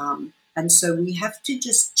 And so we have to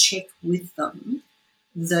just check with them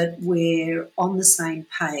that we're on the same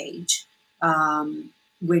page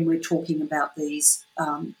when we're talking about these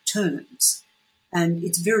terms. And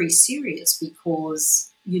it's very serious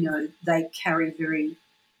because, they carry very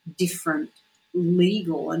different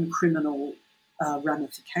legal and criminal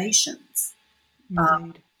ramifications.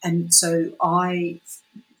 Indeed. And so I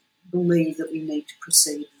believe that we need to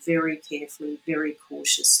proceed very carefully, very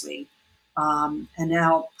cautiously. And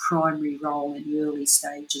our primary role in the early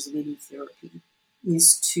stages of any therapy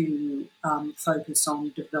is to focus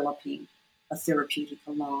on developing a therapeutic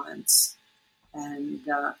alliance and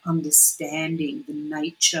understanding the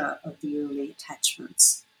nature of the early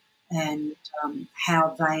attachments and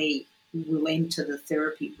how they will enter the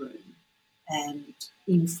therapy room and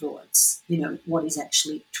influence, what is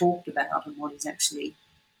actually talked about and what is actually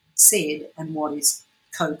said and what is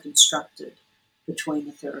co-constructed between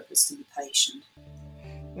the therapist and the patient.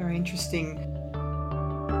 Very interesting.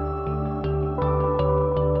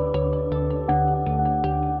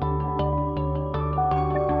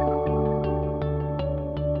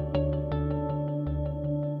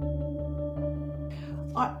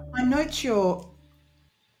 I note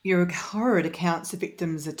your horrid accounts of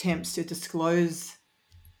victims' attempts to disclose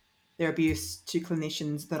their abuse to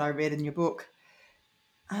clinicians that I read in your book.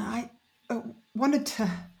 I wanted to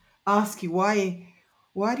ask you why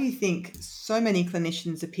do you think so many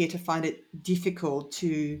clinicians appear to find it difficult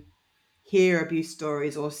to hear abuse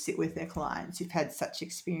stories or sit with their clients who've had such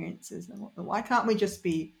experiences? And why can't we just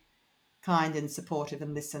be kind and supportive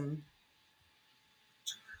and listen?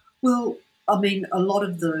 Well, I mean, a lot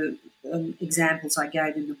of the examples I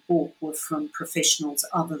gave in the book were from professionals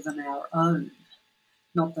other than our own.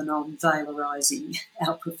 Not that I'm valorising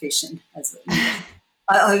our profession as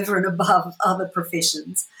over and above other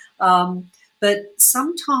professions, but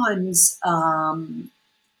sometimes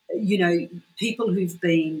you know, people who've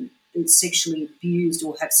been sexually abused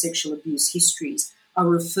or have sexual abuse histories are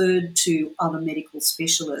referred to other medical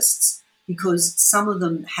specialists because some of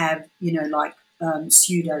them have, you know, like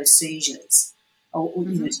pseudo seizures or you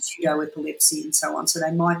know, Mm-hmm. pseudo epilepsy and so on. So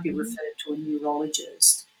they might be Mm-hmm. referred to a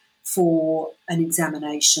neurologist for an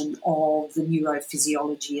examination of the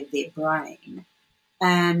neurophysiology of their brain.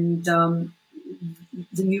 And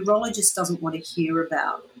the neurologist doesn't want to hear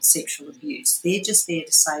about sexual abuse. They're just there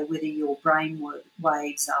to say whether your brain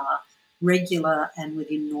waves are regular and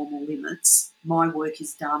within normal limits. My work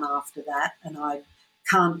is done after that, and I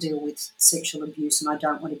can't deal with sexual abuse, and I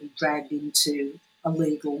don't want to be dragged into a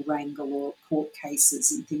legal wrangle or court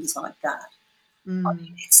cases and things like that. Mm.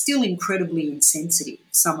 It's still incredibly insensitive,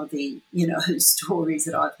 some of the, you know, stories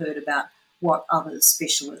that I've heard about what other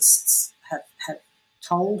specialists have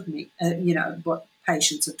told me, you know, what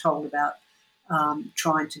patients have told about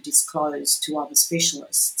trying to disclose to other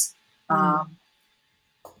specialists. Mm.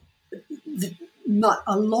 The,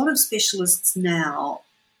 a lot of specialists now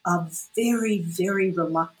are very, very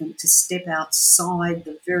reluctant to step outside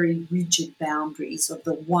the very rigid boundaries of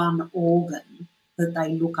the one organ that they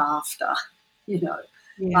look after, you know. Uh,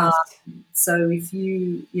 Yes. so if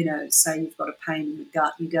you know, say you've got a pain in the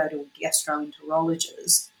gut, you go to a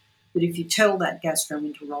gastroenterologist. But if you tell that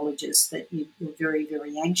gastroenterologist that you're very,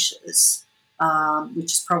 very anxious,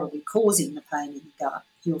 which is probably causing the pain in the gut,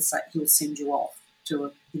 he'll send you off to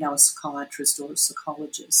a, you know, a psychiatrist or a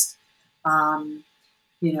psychologist. Um,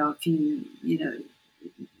 you know, if you know,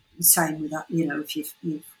 same with, you know, if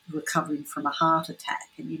you're recovering from a heart attack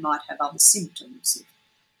and you might have other symptoms,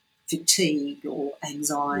 fatigue or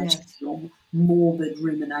anxiety Yes. or morbid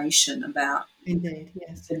rumination about Indeed.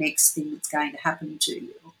 Yes. the next thing that's going to happen to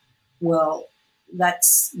you. Well,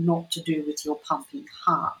 that's not to do with your pumping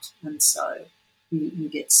heart, and so you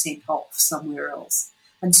get sent off somewhere else.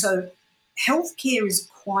 And so healthcare is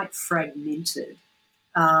quite fragmented.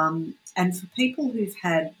 And for people who've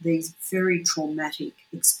had these very traumatic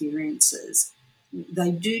experiences,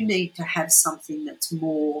 they do need to have something that's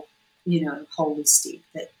more, you know, holistic,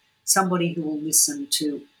 that somebody who will listen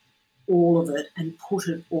to all of it and put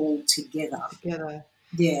it all together. Together.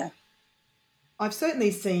 Yeah. I've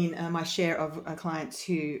certainly seen my share of clients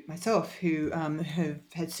who have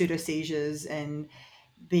had pseudo seizures and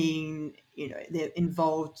being, you know, they're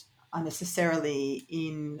involved unnecessarily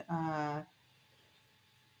in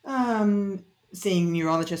um, seeing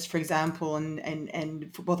neurologists, for example,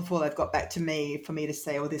 and before they've got back to me for me to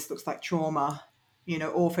say, oh, this looks like trauma, you know,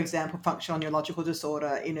 or for example, functional neurological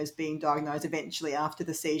disorder, you know, is being diagnosed eventually after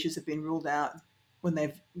the seizures have been ruled out when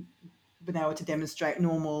they've been able to demonstrate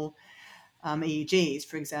normal EEGs,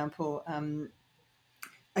 for example.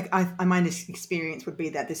 My experience would be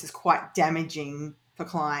that this is quite damaging for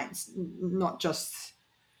clients, not just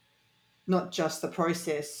the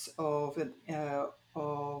process of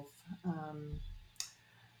um,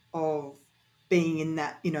 of being in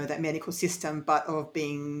that, you know, that medical system, but of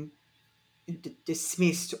being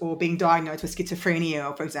dismissed or being diagnosed with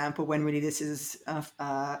schizophrenia, for example, when really this is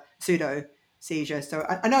a pseudo seizure. So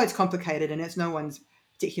I know it's complicated and it's no one's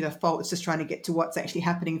particular fault. It's just trying to get to what's actually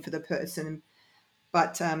happening for the person.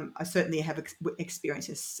 But I certainly have experienced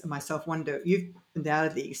this myself. Wonder, you've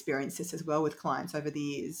undoubtedly experienced this as well with clients over the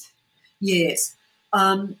years. Yes.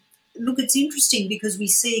 Look, it's interesting because we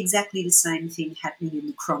see exactly the same thing happening in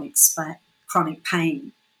the chronic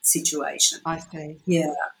pain situation. I see.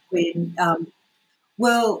 Yeah. When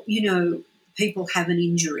well, you know, people have an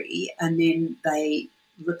injury and then they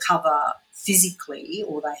recover physically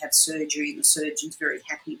or they have surgery and the surgeon's very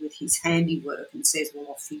happy with his handiwork and says, well,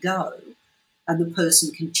 off you go. And the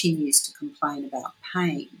person continues to complain about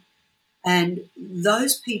pain. And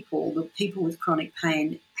those people, the people with chronic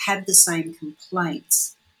pain, have the same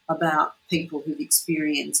complaints about people who've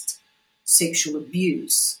experienced sexual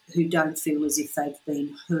abuse who don't feel as if they've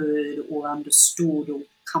been heard or understood or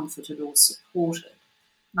comforted or supported.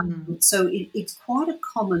 Mm. So it's quite a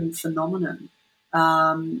common phenomenon,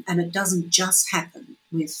 and it doesn't just happen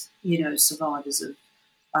with, you know, survivors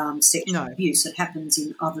of sexual No, abuse. It happens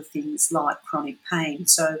in other things like chronic pain.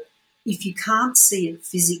 So if you can't see it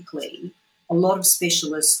physically, a lot of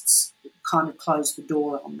specialists kind of close the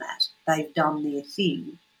door on that. They've done their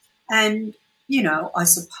thing, and you know, I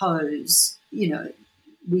suppose, you know,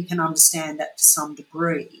 we can understand that to some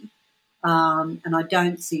degree. And I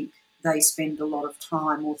don't think they spend a lot of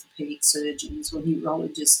time, orthopaedic surgeons or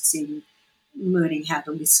neurologists, in learning how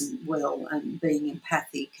to listen well and being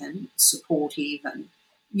empathic and supportive and,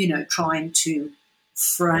 you know, trying to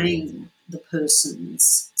frame the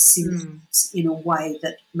person's mm. symptoms in a way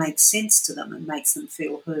that makes sense to them and makes them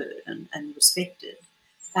feel heard and respected.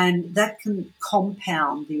 And that can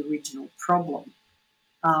compound the original problem,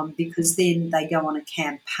 because then they go on a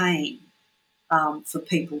campaign for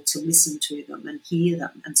people to listen to them and hear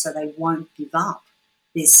them, and so they won't give up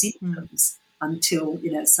their Mm. symptoms until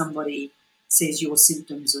somebody says your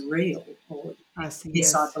symptoms are real, or I see.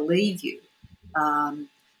 yes, I Yes. believe you. Um,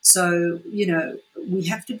 so we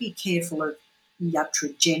have to be careful of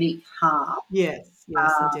iatrogenic harm, Yes.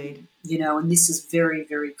 Yes, indeed. and this is very,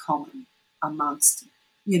 very common amongst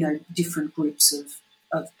different groups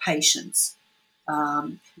of patients.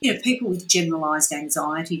 People with generalized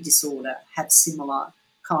anxiety disorder have similar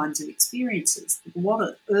kinds of experiences. What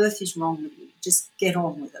on earth is wrong with you? Just get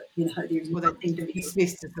on with it. There's Well, that nothing to be.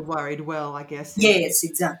 dismissed as the worried well, I guess. Yeah. Yes,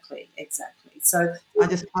 exactly, exactly. So, I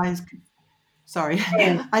just sorry,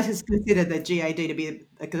 yeah, I just consider the GAD to be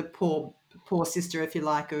like a poor sister, if you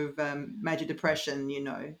like, of major depression.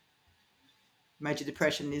 Major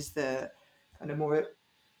depression is the kind of more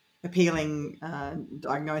appealing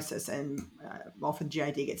diagnosis, and often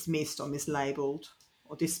GAD gets missed or mislabeled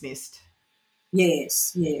or dismissed.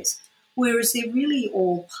 yes, yes. Whereas they're really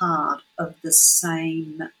all part of the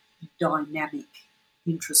same dynamic,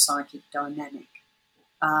 intrapsychic dynamic.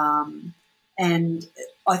 Um, and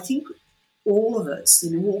I think all of us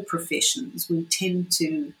in all professions, we tend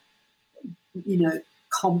to, you know,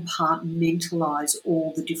 compartmentalize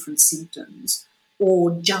all the different symptoms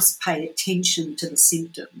or just pay attention to the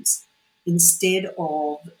symptoms instead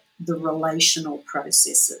of the relational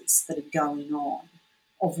processes that are going on,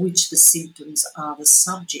 of which the symptoms are the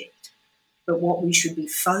subject. But what we should be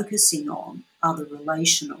focusing on are the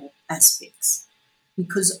relational aspects,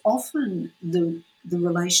 because often the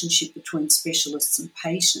relationship between specialists and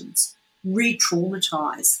patients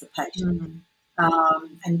re-traumatize the patient,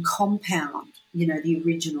 Mm. and compound, the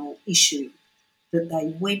original issue that they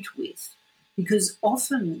went with. Because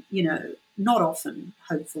often, not often,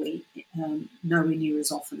 hopefully, nowhere near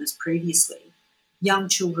as often as previously, young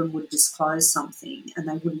children would disclose something and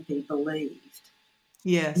they wouldn't be believed.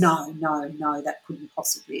 Yes, No, no, no, that couldn't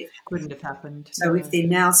possibly have happened. couldn't have happened. So if No. they're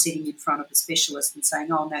now sitting in front of a specialist and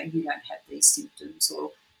saying, oh, no, you don't have these symptoms,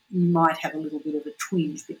 or you might have a little bit of a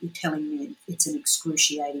twinge, but you're telling me it's an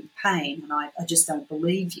excruciating pain and I just don't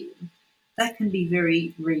believe you, that can be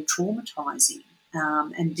very re-traumatising,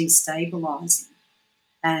 and destabilising.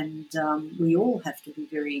 And we all have to be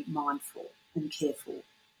very mindful and careful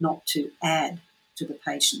not to add to the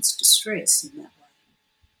patient's distress in that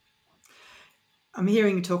way. I'm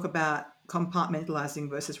hearing you talk about compartmentalizing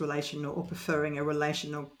versus relational, or preferring a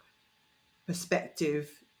relational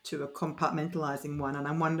perspective to a compartmentalizing one. And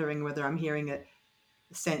I'm wondering whether I'm hearing a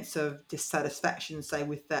sense of dissatisfaction, say,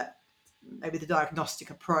 with that, maybe the diagnostic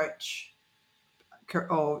approach,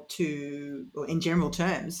 or in general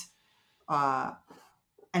terms, uh,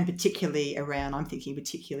 and particularly around, I'm thinking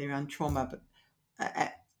particularly around trauma.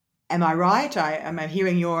 But am I right? Am I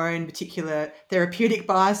hearing your own particular therapeutic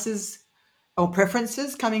biases or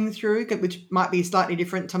preferences coming through, which might be slightly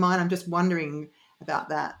different to mine? I'm just wondering about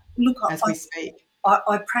that Look, as we speak.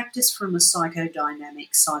 I practice from a psychodynamic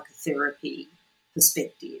psychotherapy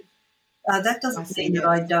perspective. That I doesn't see. mean that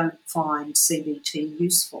I Yes. don't find CBT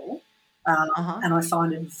useful, Uh huh. and I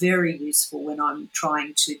find it very useful when I'm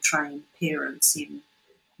trying to train parents in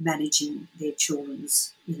managing their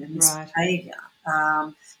children's Right. misbehaviour.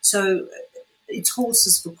 So it's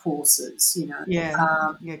horses for courses, Yeah.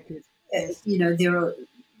 Yeah. Good. Yes. There are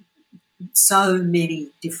so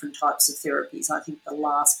many different types of therapies. I think the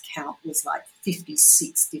last count was like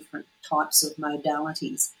 56 different types of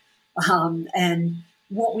modalities. And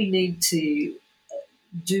what we need to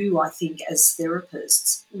do, I think, as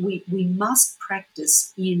therapists, we must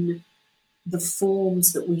practice in the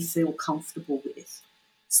forms that we feel comfortable with.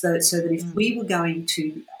 So that if Mm. we were going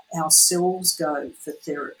to ourselves go for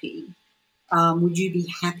therapy, would you be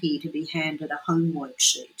happy to be handed a homework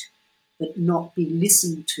sheet but not be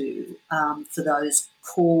listened to for those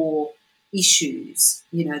core issues,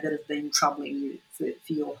 that have been troubling you for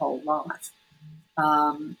your whole life?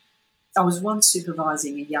 Um, I was once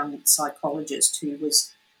supervising a young psychologist who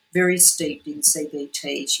was very steeped in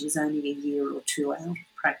CBT. She was only a year or two out of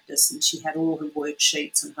practice, and she had all her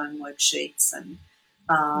worksheets and homework sheets, and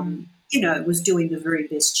Mm. was doing the very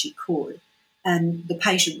best she could. And the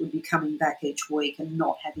patient would be coming back each week and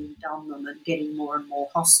not having done them and getting more and more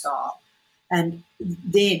hostile. And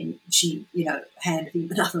then she, handed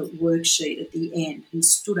him another worksheet at the end. He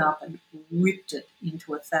stood up and ripped it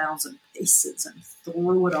into 1,000 pieces and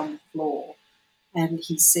threw it on the floor. And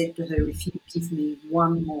he said to her, if you give me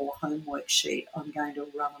one more homework sheet, I'm going to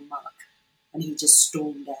run amok. And he just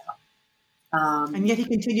stormed out. And Um, yet he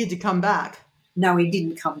continued to come back. No, he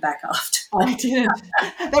didn't come back after. I didn't.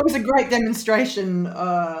 That was a great demonstration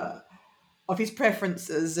of his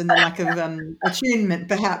preferences and the lack of attunement,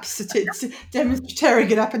 perhaps, to demonstrate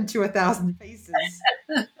tearing it up into 1,000 pieces.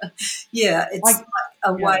 Yeah, it's like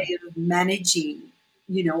a Yeah. way of managing,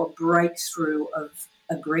 a breakthrough of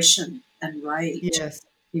aggression and rage. Yes.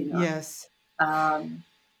 You know, Yes.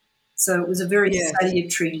 So it was a very Yes.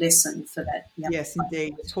 salutary lesson for that young Yes,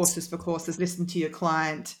 indeed. Horses for courses. Listen to your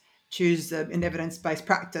client. Choose an evidence-based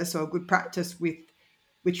practice or a good practice with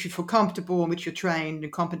which you feel comfortable and which you're trained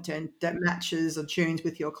and competent that matches or tunes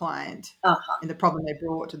with your client and the problem they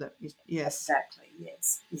brought to the. Yes. Exactly.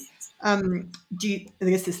 Yes. Yes. I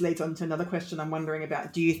guess this leads on to another question I'm wondering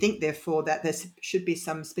about. Do you think, therefore, that there should be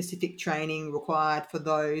some specific training required for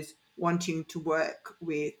those wanting to work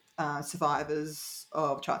with survivors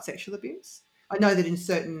of child sexual abuse? I know that in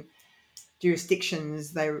certain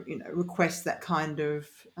jurisdictions they request that kind of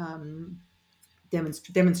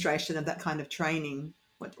demonstration of that kind of training.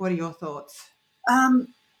 What are your thoughts?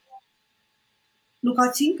 Look, I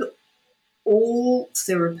think all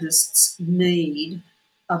therapists need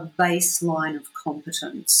a baseline of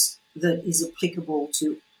competence that is applicable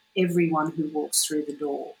to everyone who walks through the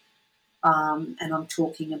door. And I'm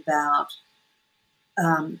talking about,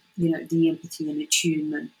 the empathy and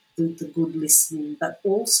attunement, the good listening, but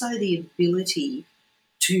also the ability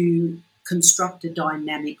to construct a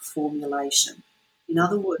dynamic formulation. In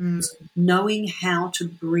other Mm, words, knowing how to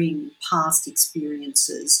bring past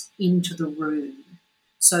experiences into the room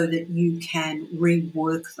so that you can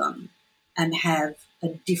rework them and have a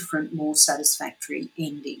different, more satisfactory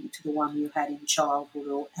ending to the one you had in childhood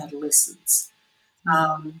or adolescence.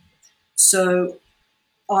 mm. So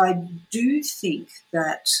I do think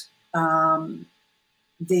that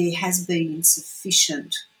there has been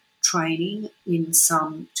insufficient training in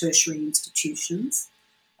some tertiary institutions,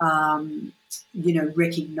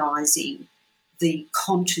 recognising the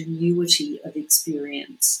continuity of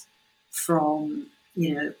experience from,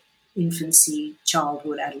 infancy,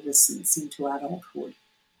 childhood, adolescence into adulthood,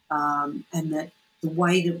 and that the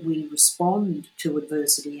way that we respond to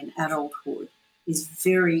adversity in adulthood is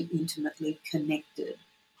very intimately connected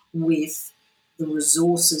with the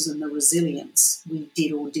resources and the resilience we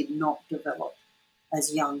did or did not develop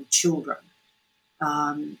as young children.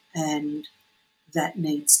 And that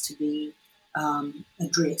needs to be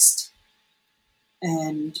addressed.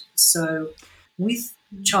 And so, with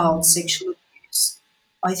child sexual abuse,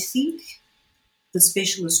 I think the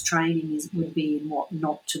specialist training would be in what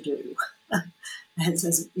not to do,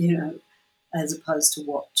 as opposed to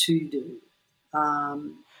what to do.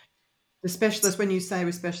 The specialist, when you say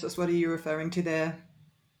with specialist, what are you referring to there?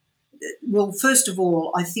 Well, first of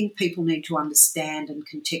all, I think people need to understand and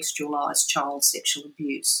contextualise child sexual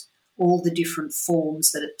abuse, all the different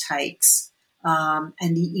forms that it takes, and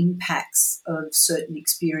the impacts of certain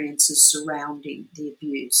experiences surrounding the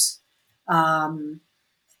abuse.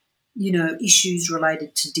 Issues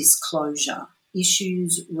related to disclosure,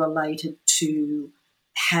 issues related to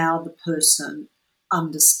how the person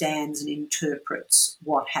understands and interprets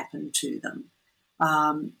what happened to them.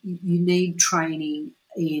 You need training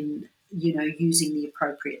in, using the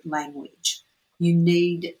appropriate language. You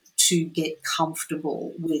need to get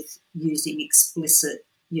comfortable with using explicit,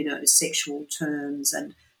 sexual terms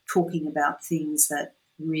and talking about things that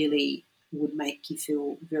really would make you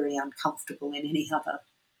feel very uncomfortable in any other,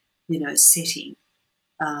 setting.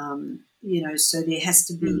 So there has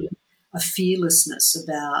to be a fearlessness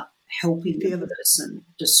about helping the person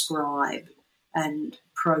describe and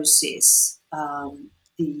process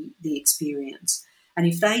the experience. And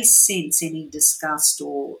if they sense any disgust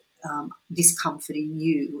or discomfort in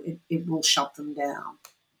you, it will shut them down.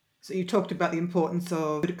 So you talked about the importance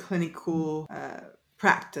of clinical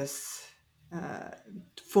practice,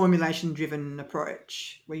 formulation-driven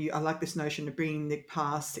approach, where I like this notion of bringing the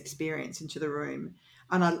past experience into the room,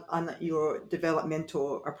 and your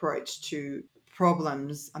developmental approach to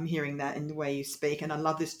problems. I'm hearing that in the way you speak, and I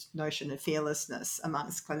love this notion of fearlessness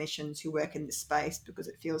amongst clinicians who work in this space, because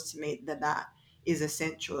it feels to me that is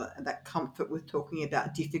essential, that comfort with talking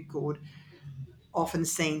about difficult, often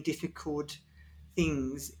seen difficult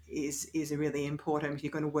things is really important if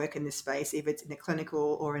you're going to work in this space, if it's in a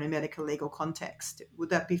clinical or in a medical legal context. Would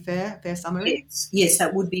that be fair summary? Yes,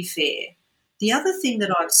 that would be fair. The other thing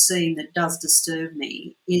that I've seen that does disturb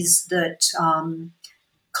me is that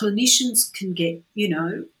clinicians can get,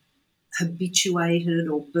 habituated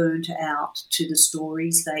or burnt out to the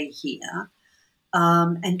stories they hear,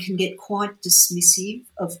 and can get quite dismissive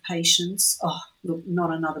of patients. Oh, look,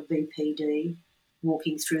 not another BPD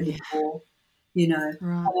walking through the door.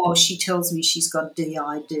 Right. Oh, she tells me she's got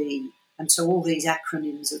DID, And so all these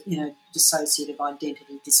acronyms of, dissociative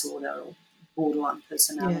identity disorder or borderline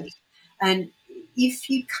personality. Yes. And if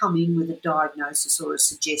you come in with a diagnosis or a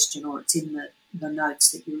suggestion, or it's in the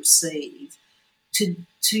notes that you receive, to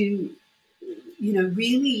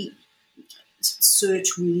really search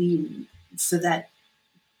within for that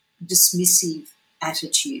dismissive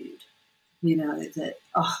attitude, that,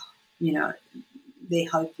 they're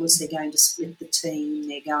hopeless, they're going to split the team,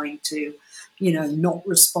 they're going to, not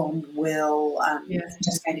respond well, Yes.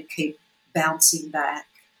 just going to keep bouncing back.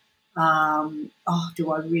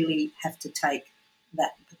 Do I really have to take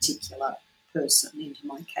that particular person into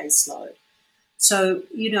my caseload? So,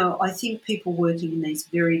 I think people working in these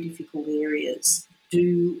very difficult areas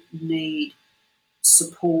do need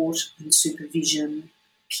support and supervision,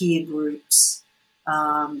 peer groups.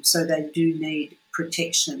 So they do need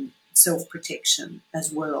protection, self-protection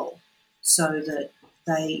as well, so that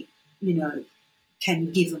they,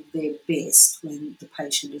 can give of their best when the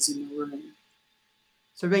patient is in the room.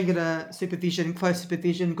 So regular supervision, close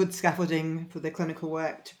supervision, good scaffolding for the clinical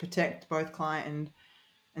work to protect both client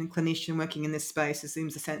and clinician working in this space, it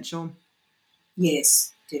seems essential.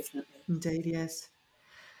 Yes, definitely. Indeed, yes.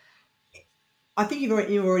 I think you've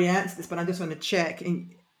already answered this, but I just want to check.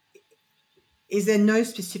 Is there no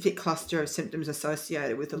specific cluster of symptoms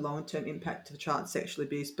associated with the long-term impact of child sexual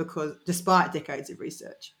abuse, because despite decades of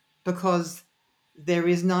research? Because there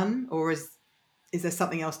is none, or is there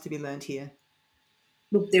something else to be learned here?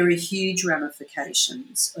 Look, there are huge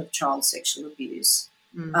ramifications of child sexual abuse,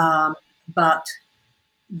 Mm. but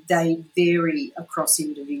they vary across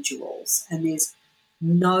individuals, and there's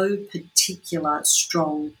no particular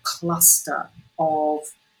strong cluster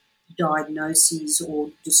of diagnoses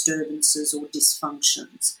or disturbances or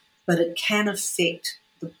dysfunctions, but it can affect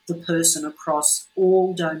the person across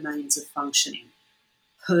all domains of functioning,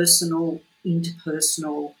 personal,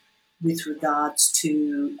 interpersonal, with regards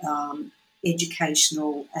to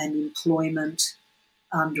educational and employment,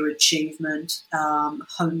 underachievement,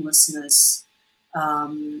 homelessness,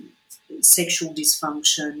 um, sexual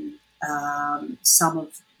dysfunction. Some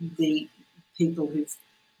of the people who've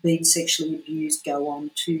been sexually abused go on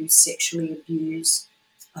to sexually abuse.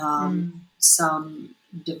 Some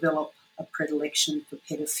develop a predilection for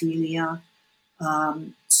pedophilia.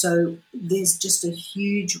 So there's just a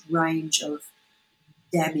huge range of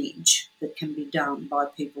damage that can be done by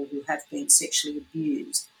people who have been sexually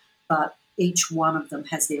abused, but each one of them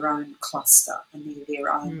has their own cluster and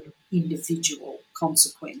their own individual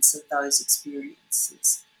consequence of those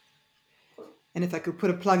experiences. And if I could put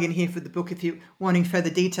a plug in here for the book, if you're wanting further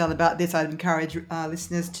detail about this, I'd encourage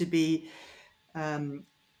listeners to be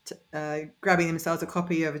grabbing themselves a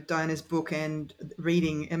copy of Diana's book and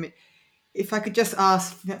reading. I mean, if I could just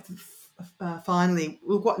ask finally,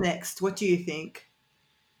 well, what next? What do you think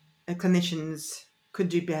clinicians could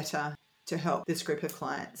do better to help this group of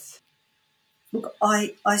clients? Look,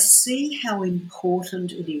 I see how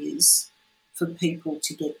important it is for people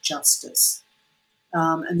to get justice.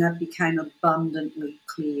 And that became abundantly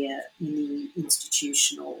clear in the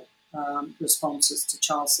institutional responses to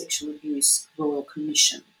Child Sexual Abuse Royal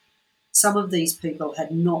Commission. Some of these people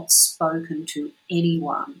had not spoken to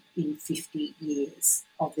anyone in 50 years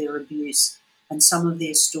of their abuse, and some of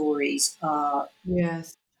their stories are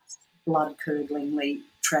blood-curdlingly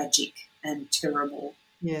tragic and terrible.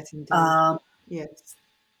 Yes, indeed. Yes.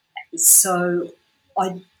 So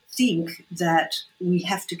I think that we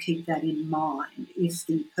have to keep that in mind. If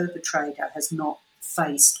the perpetrator has not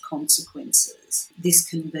faced consequences, this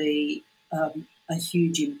can be a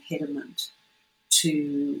huge impediment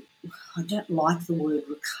to, I don't like the word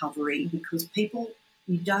recovery, because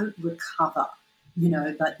you don't recover,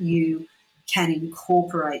 but you can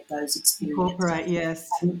incorporate those experiences, Yes.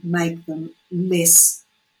 and make them less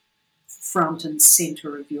front and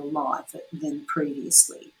centre of your life than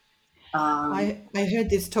previously. I heard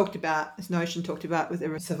this notion talked about with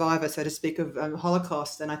a survivor, so to speak, of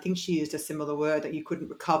Holocaust, and I think she used a similar word, that you couldn't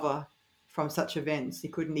recover from such events. You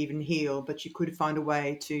couldn't even heal, but you could find a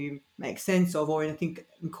way to make sense of, or I think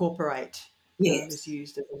incorporate. Yes. Was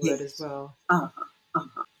used as a word as well.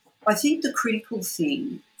 I think the critical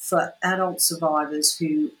thing for adult survivors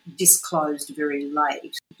who disclosed very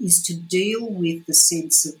late is to deal with the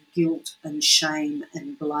sense of guilt and shame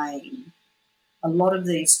and blame. A lot of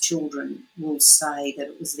these children will say that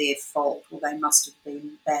it was their fault, or they must have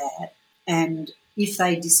been bad. And if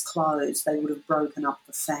they disclosed, they would have broken up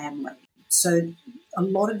the family. So a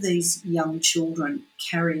lot of these young children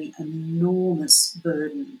carry an enormous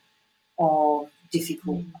burden of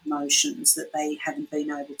difficult emotions that they haven't been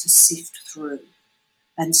able to sift through.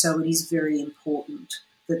 And so it is very important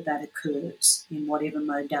that occurs in whatever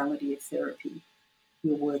modality of therapy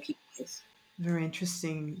you're working with. Very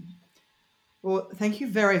interesting. Well, thank you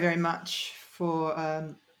very, very much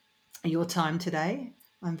for your time today.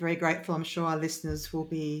 I'm very grateful. I'm sure our listeners will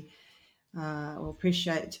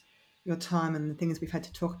appreciate your time and the things we've had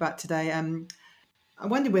to talk about today. I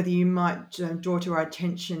wonder whether you might draw to our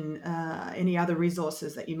attention any other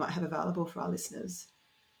resources that you might have available for our listeners.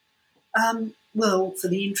 Well, for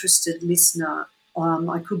the interested listener,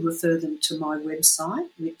 I could refer them to my website,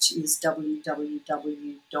 which is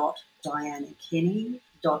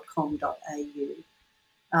www.dianakenny.com.au.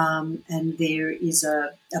 And there is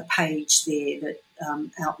a page there that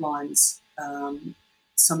outlines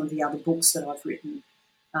some of the other books that I've written,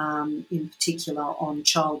 in particular on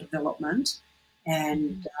child development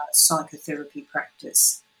and psychotherapy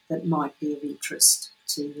practice that might be of interest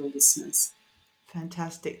to your listeners.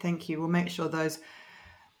 Fantastic, thank you. We'll make sure that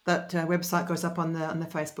website goes up on the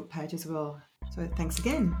Facebook page as well. So thanks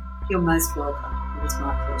again. You're most welcome. It was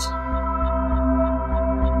my pleasure.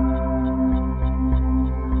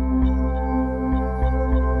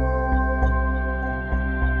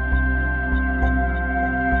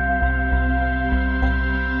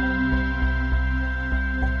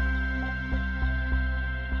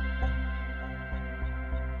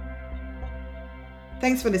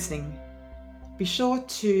 Thanks for listening. Be sure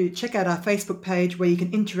to check out our Facebook page where you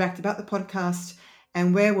can interact about the podcast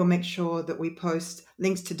and where we'll make sure that we post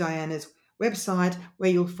links to Diana's website where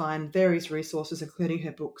you'll find various resources, including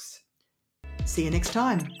her books. See you next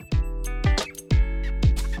time.